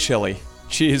by Pete Shelley.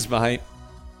 Cheers, mate.